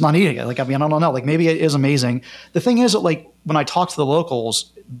 I'm just not eating it. Like, I mean, I don't know. Like, maybe it is amazing. The thing is that, like, when I talk to the locals,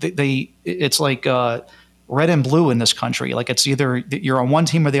 it's like red and blue in this country. Like, it's either you're on one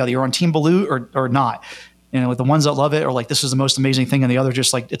team or the other. You're on Team Balut or not. Like, the ones that love it are like, this is the most amazing thing, and the other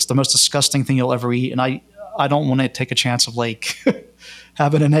just like, it's the most disgusting thing you'll ever eat. And I don't want to take a chance of like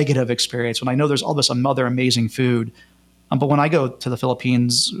having a negative experience when I know there's all this other amazing food. But when I go to the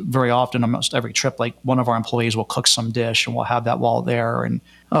Philippines, very often, almost every trip, like one of our employees will cook some dish and we'll have that while there. And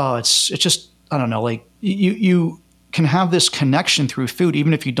it's just, I don't know, like you can have this connection through food,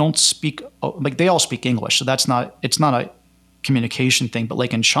 even if you don't speak, like they all speak English. So it's not a communication thing. But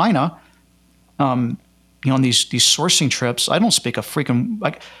like in China, on these sourcing trips, I don't speak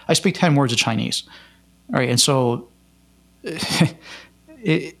I speak 10 words of Chinese. All right. And so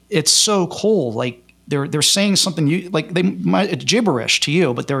it's so cool. Like, they're saying something it's gibberish to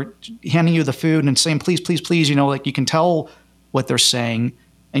you, but they're handing you the food and saying, please, please, please, like you can tell what they're saying,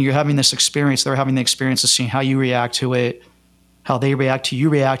 and you're having this experience. They're having the experience of seeing how you react to it, how they react to you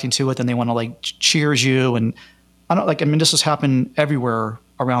reacting to it. Then they want to like cheers you. And this has happened everywhere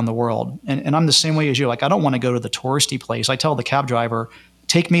around the world. And I'm the same way as you. Like, I don't want to go to the touristy place. I tell the cab driver,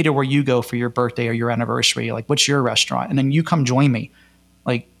 take me to where you go for your birthday or your anniversary. Like, what's your restaurant? And then you come join me.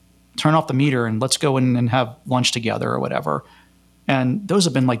 Like, turn off the meter and let's go in and have lunch together or whatever. And those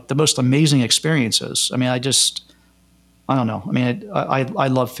have been like the most amazing experiences. I mean, I don't know. I mean, I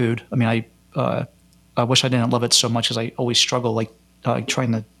love food. I mean, I wish I didn't love it so much, because I always struggle like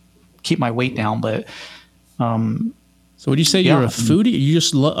trying to keep my weight down. But so would you say you're a foodie? You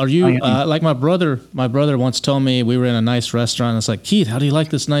just are you like my brother? My brother once told me, we were in a nice restaurant. It's like, Keith, how do you like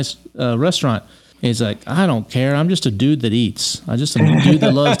this nice restaurant? He's like, I don't care. I'm just a dude that eats. I'm just a dude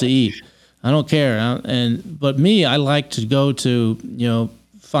that loves to eat. I don't care. But me, I like to go to,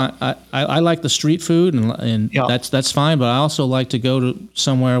 I like the street food, and that's fine. But I also like to go to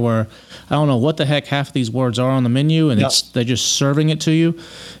somewhere where I don't know what the heck half of these words are on the menu, and they're just serving it to you.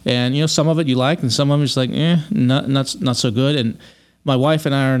 And some of it you like, and some of it's like, not so good. And my wife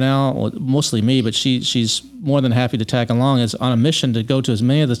and I are now, well, mostly me, but she's more than happy to tag along, is on a mission to go to as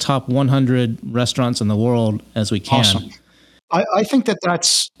many of the top 100 restaurants in the world as we can. Awesome. I think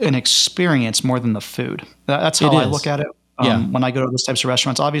that's an experience more than the food. That's how I look at it. When I go to those types of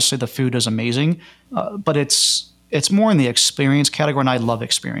restaurants, obviously the food is amazing, but it's it's more in the experience category, and I love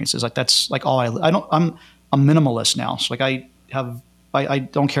experiences. Like that's like all I'm a minimalist now. So like I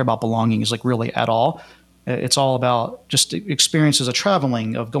don't care about belongings like really at all. It's all about just experiences of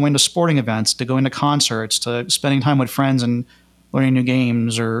traveling, of going to sporting events, to going to concerts, to spending time with friends and learning new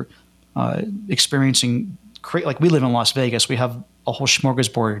games, or experiencing. Like we live in Las Vegas, we have a whole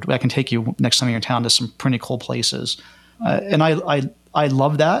smorgasbord. I can take you next time you're in town to some pretty cool places, and I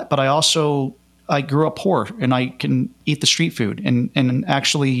love that. But I grew up poor, and I can eat the street food, and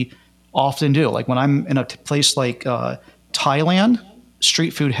actually often do. Like when I'm in a place like Thailand, street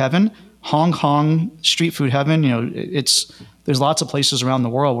food heaven. Hong Kong, street food heaven. There's lots of places around the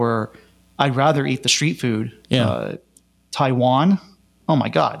world where I'd rather eat the street food. Yeah. Taiwan, oh my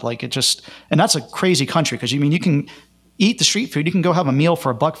God, like and that's a crazy country, because you can eat the street food. You can go have a meal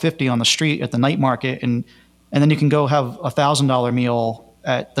for $1.50 on the street at the night market, and then you can go have $1,000 meal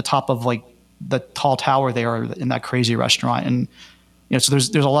at the top of like the tall tower there in that crazy restaurant. And so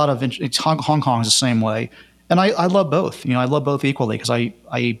there's a lot of Hong Kong is the same way, and I love both. I love both equally, because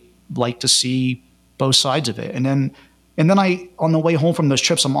I like to see both sides of it. And then I, on the way home from those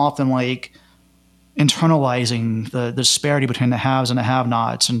trips, I'm often like internalizing the disparity between the haves and the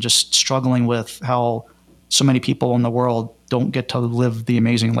have-nots, and just struggling with how so many people in the world don't get to live the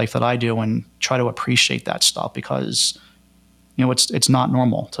amazing life that I do, and try to appreciate that stuff, because it's not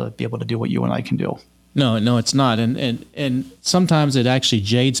normal to be able to do what you and I can do. No, it's not. And sometimes it actually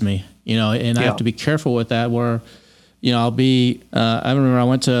jades me, and I have to be careful with that, where I'll be, I remember I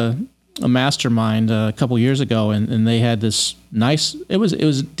went to a mastermind a couple years ago, and they had this nice, it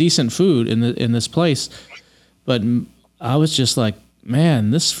was decent food in this place, but I was just like,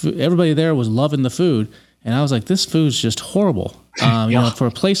 man, this food, everybody there was loving the food. And I was like, this food's just horrible. For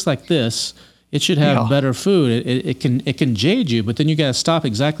a place like this, it should have better food. It can jade you, but then you got to stop,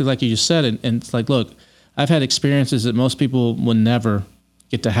 exactly like you just said. And it's like, look, I've had experiences that most people would never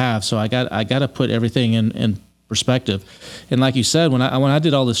get to have. So I got to put everything in perspective. And like you said, when I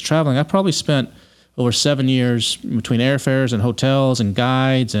did all this traveling, I probably spent over 7 years between airfares and hotels and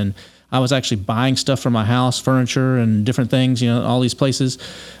guides, and I was actually buying stuff for my house, furniture and different things, all these places.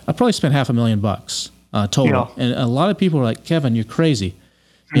 I probably spent $500,000 total. Yeah. And a lot of people are like, Kevin, you're crazy.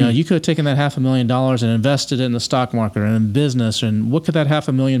 You could have taken that $500,000 and invested it in the stock market and in business. And what could that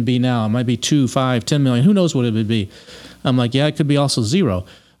 $500,000 be now? It might be 2, 5, 10 million. Who knows what it would be? I'm like, yeah, it could be also zero.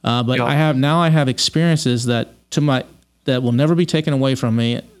 But I have experiences that will never be taken away from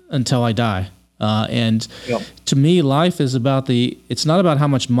me until I die. To me, life is it's not about how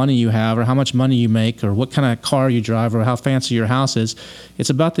much money you have or how much money you make or what kind of car you drive or how fancy your house is. It's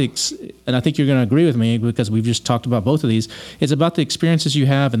about and I think you're going to agree with me, because we've just talked about both of these. It's about the experiences you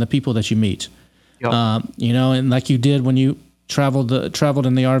have and the people that you meet. Yep. And like you did when you traveled in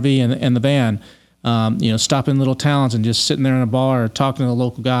the RV and the van, stopping in little towns and just sitting there in a bar or talking to a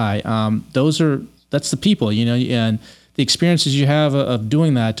local guy. That's the people, and the experiences you have of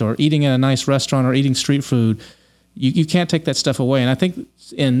doing that, or eating at a nice restaurant or eating street food, you can't take that stuff away. And I think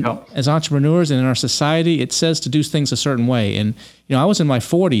as entrepreneurs and in our society, it says to do things a certain way. And, I was in my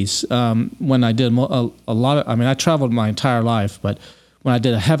 40s when I did a lot of, I traveled my entire life, but when I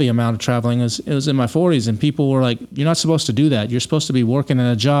did a heavy amount of traveling, it was in my 40s, and people were like, you're not supposed to do that. You're supposed to be working in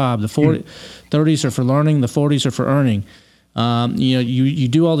a job. The 30s are for learning, the 40s are for earning. You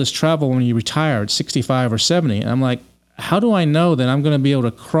do all this travel when you retire at 65 or 70. And I'm like, how do I know that I'm going to be able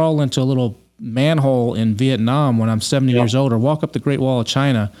to crawl into a little manhole in Vietnam when I'm 70 years old, or walk up the Great Wall of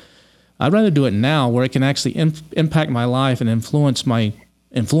China? I'd rather do it now, where it can actually impact my life and influence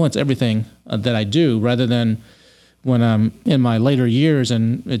everything that I do, rather than when I'm in my later years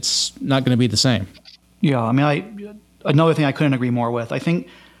and it's not going to be the same. Yeah, another thing I couldn't agree more with. I think,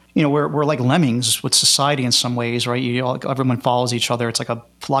 we're like lemmings with society in some ways, right? Everyone follows each other. It's like a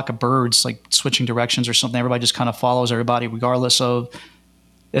flock of birds, like switching directions or something. Everybody just kind of follows everybody, regardless of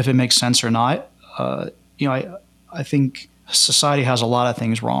if it makes sense or not. I think society has a lot of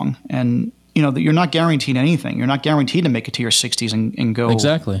things wrong, and you're not guaranteed anything. You're not guaranteed to make it to your 60s and go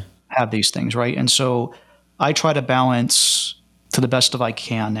exactly have these things, right? And so I try to balance to the best of I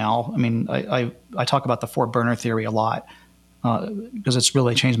can now. I talk about the 4-burner theory a lot. Because it's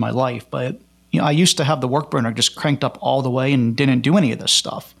really changed my life. But, I used to have the work burner just cranked up all the way and didn't do any of this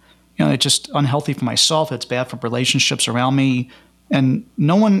stuff. It's just unhealthy for myself. It's bad for relationships around me. And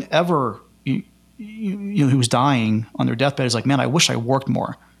no one ever, who's dying on their deathbed is like, man, I wish I worked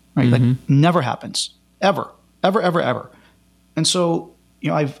more. Right? Mm-hmm. That never happens. Ever. Ever, ever, ever. And so,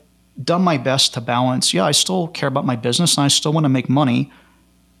 I've done my best to balance. Yeah, I still care about my business and I still want to make money.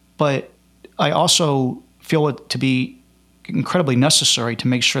 But I also feel it to be incredibly necessary to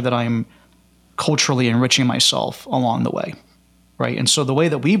make sure that I'm culturally enriching myself along the way, right? And so the way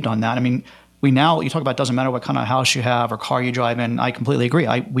that we've done that, I mean, you talk about, doesn't matter what kind of house you have or car you drive in. I completely agree.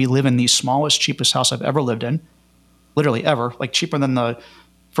 We live in the smallest, cheapest house I've ever lived in, literally ever, like cheaper than the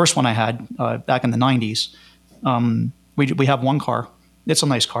first one I had back in the 90s. We have one car. It's a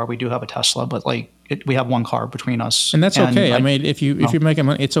nice car. We do have a Tesla, but we have one car between us. And that's okay. I mean, if you're making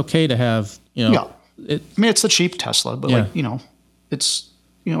money, it's okay to have, Yeah. It's the cheap Tesla, but it's,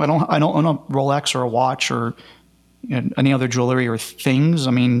 I don't own a Rolex or a watch or any other jewelry or things.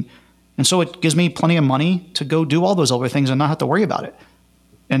 I mean, and so it gives me plenty of money to go do all those other things and not have to worry about it.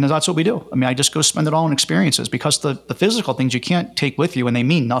 And that's what we do. I mean, I just go spend it all on experiences because the physical things you can't take with you and they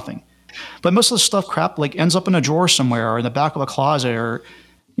mean nothing. But most of the stuff ends up in a drawer somewhere or in the back of a closet or,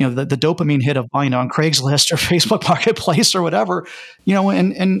 the dopamine hit of buying on Craigslist or Facebook Marketplace or whatever,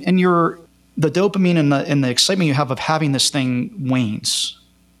 and the dopamine and the excitement you have of having this thing wanes,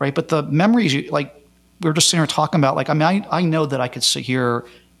 right? But the memories, we were just sitting here talking about, I know that I could sit here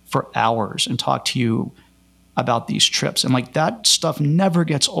for hours and talk to you about these trips. And that stuff never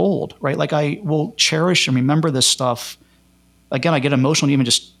gets old, right? I will cherish and remember this stuff. Again, I get emotional even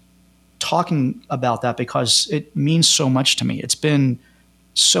just talking about that because it means so much to me. It's been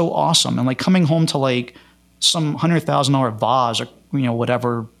so awesome. And coming home to some $100,000 vase or,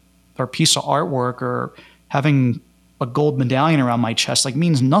 whatever, or piece of artwork or having a gold medallion around my chest,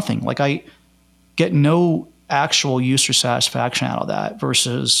 means nothing. I get no actual use or satisfaction out of that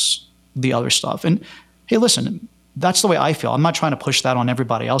versus the other stuff. And hey, listen, that's the way I feel. I'm not trying to push that on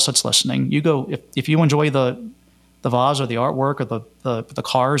everybody else that's listening. You go, if you enjoy the vase or the artwork or the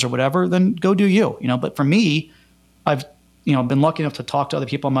cars or whatever, then go do you. But for me, I've been lucky enough to talk to other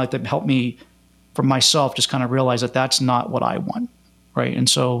people that help me for myself just kind of realize that that's not what I want, right? And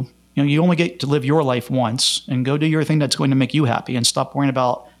so you only get to live your life once, and go do your thing that's going to make you happy, and stop worrying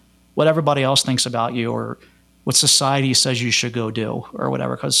about what everybody else thinks about you or what society says you should go do or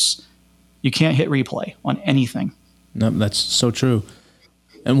whatever, because you can't hit replay on anything. No, that's so true.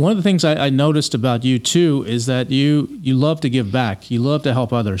 And one of the things I noticed about you too is that you love to give back. You love to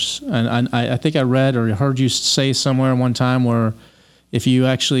help others. And I think I read or heard you say somewhere one time where if you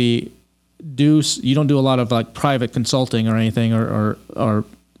actually you don't do a lot of private consulting or anything or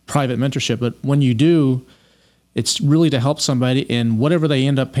private mentorship, but when you do, it's really to help somebody, and whatever they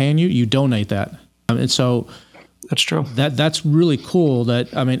end up paying you, you donate that. And so that's true. That's really cool.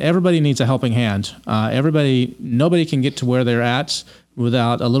 Everybody needs a helping hand. Nobody can get to where they're at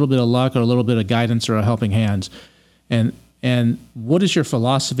without a little bit of luck or a little bit of guidance or a helping hand. And what is your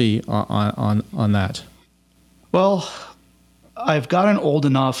philosophy on that? Well, I've gotten old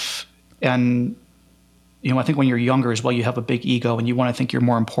enough, and I think when you're younger as well, you have a big ego and you want to think you're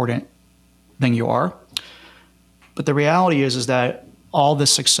more important than you are. But the reality is that all the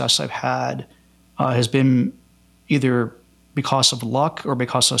success I've had has been either because of luck or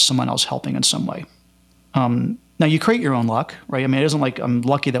because of someone else helping in some way. Now, you create your own luck, right? It isn't like I'm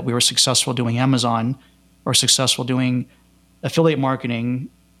lucky that we were successful doing Amazon or successful doing affiliate marketing,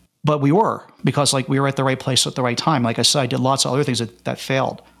 but we were, because we were at the right place at the right time. Like I said, I did lots of other things that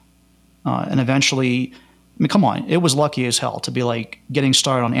failed. And eventually, come on, it was lucky as hell to be getting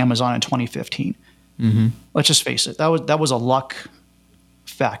started on Amazon in 2015. Mm-hmm. Let's just face it. That was a luck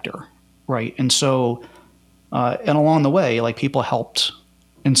factor, right? And so, and along the way, people helped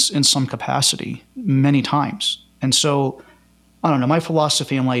in some capacity many times. And so, I don't know, my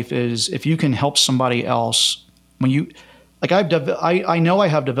philosophy in life is if you can help somebody else, I know I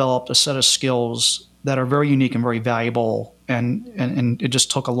have developed a set of skills that are very unique and very valuable, and it just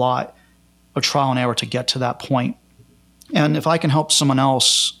took a lot of trial and error to get to that point. And if I can help someone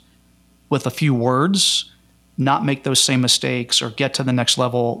else with a few words not make those same mistakes or get to the next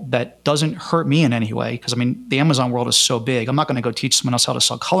level that doesn't hurt me in any way, because the Amazon world is so big. I'm not going to go teach someone else how to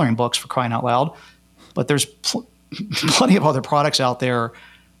sell coloring books, for crying out loud, but there's plenty of other products out there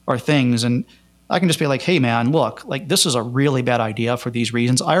or things, and I can just be like, hey man, look, this is a really bad idea for these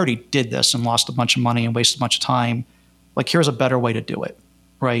reasons. I already did this and lost a bunch of money and wasted a bunch of time. Here's a better way to do it,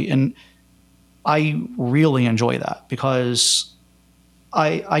 right? And I really enjoy that because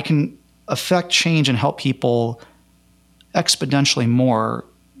I can affect change and help people exponentially more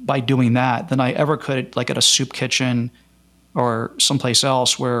by doing that than I ever could at a soup kitchen or someplace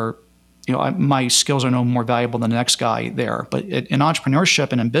else where my skills are no more valuable than the next guy there. But in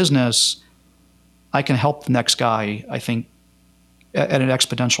entrepreneurship and in business, I can help the next guy, I think, at an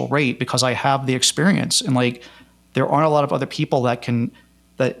exponential rate because I have the experience. And there aren't a lot of other people that can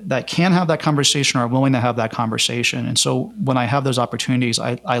have that conversation or are willing to have that conversation. And so when I have those opportunities,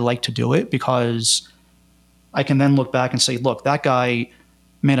 I like to do it because I can then look back and say, look, that guy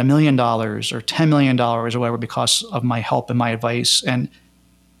made $1 million or $10 million or whatever because of my help and my advice. And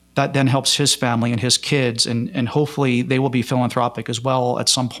that then helps his family and his kids. And hopefully they will be philanthropic as well at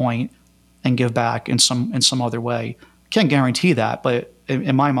some point and give back in some other way. Can't guarantee that, but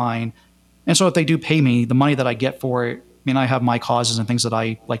in my mind. And so if they do pay me, the money that I get for it, I mean, I have my causes and things that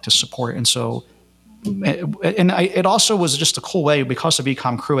I like to support. And so, it also was just a cool way because of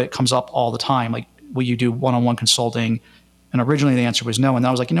Ecom Crew. It comes up all the time. Like, will you do one-on-one consulting? And originally the answer was no. And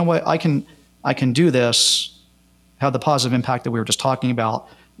I was like, you know what? I can do this, have the positive impact that we were just talking about,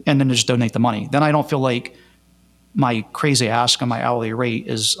 and then just donate the money. Then I don't feel like my crazy ask on my hourly rate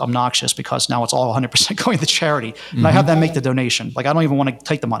is obnoxious because now it's all 100% going to charity. And I have them make the donation. Like, I don't even want to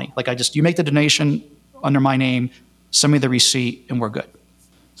take the money. Like, you make the donation under my name, send me the receipt, and we're good.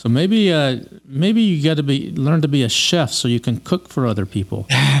 So maybe you got to learn to be a chef so you can cook for other people.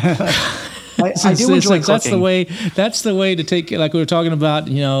 I do enjoy cooking. That's the way to take it. Like we were talking about,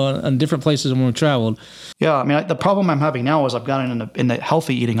 in different places when we traveled. Yeah, I mean, the problem I'm having now is I've gotten in the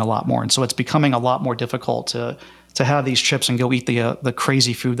healthy eating a lot more, and so it's becoming a lot more difficult to have these trips and go eat the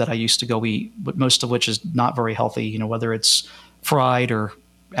crazy food that I used to go eat, but most of which is not very healthy. whether it's fried or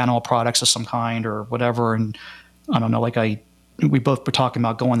animal products of some kind or whatever. And I don't know, we both were talking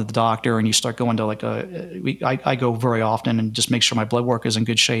about going to the doctor, and you start going to I go very often and just make sure my blood work is in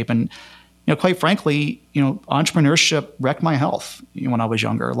good shape. And quite frankly, entrepreneurship wrecked my health when I was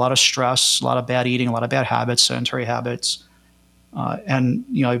younger. A lot of stress, a lot of bad eating, a lot of bad habits, sedentary habits. And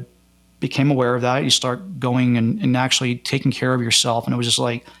I became aware of that. You start going and actually taking care of yourself. And it was just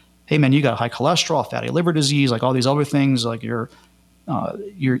like, hey man, you got high cholesterol, fatty liver disease, like all these other things, like your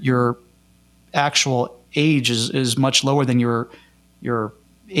actual age is much lower than your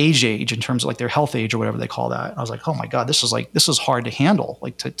age in terms of like their health age or whatever they call that. I was like, oh my God, this is hard to handle,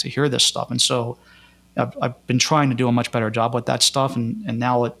 like to hear this stuff. And so I've been trying to do a much better job with that stuff. And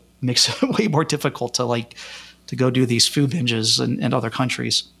now it makes it way more difficult to go do these food binges in other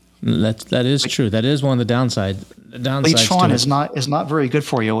countries. That is true. That is one of the downsides. Leitron is not very good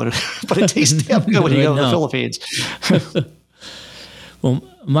for you, but it tastes damn good when you go to the Philippines. Well,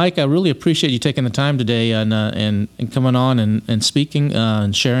 Mike, I really appreciate you taking the time today and coming on and speaking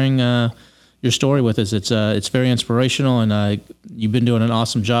and sharing your story with us. It's very inspirational, and you've been doing an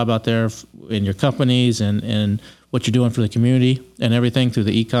awesome job out there in your companies and what you're doing for the community and everything through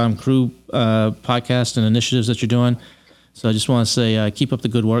the Ecom Crew podcast and initiatives that you're doing. So I just want to say keep up the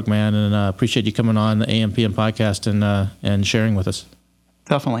good work, man, and appreciate you coming on the AMPM podcast and sharing with us.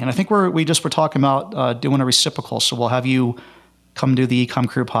 Definitely, and I think we were talking about doing a reciprocal, so we'll have you come do the Ecom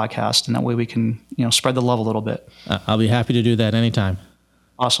Crew podcast, and that way we can spread the love a little bit. I'll be happy to do that anytime.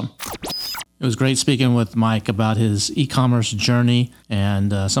 Awesome. It was great speaking with Mike about his e-commerce journey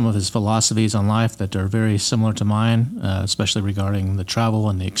and some of his philosophies on life that are very similar to mine, especially regarding the travel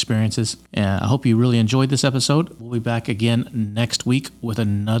and the experiences. And I hope you really enjoyed this episode. We'll be back again next week with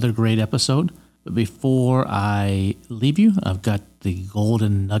another great episode. But before I leave you, I've got the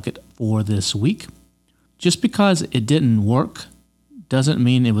golden nugget for this week. Just because it didn't work doesn't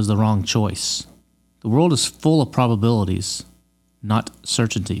mean it was the wrong choice. The world is full of probabilities, not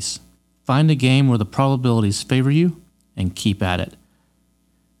certainties. Find a game where the probabilities favor you and keep at it.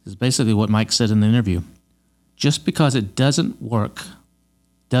 This is basically what Mike said in the interview. Just because it doesn't work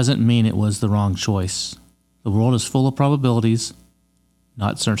doesn't mean it was the wrong choice. The world is full of probabilities,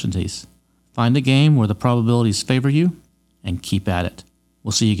 not certainties. Find a game where the probabilities favor you and keep at it.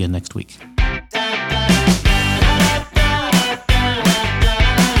 We'll see you again next week.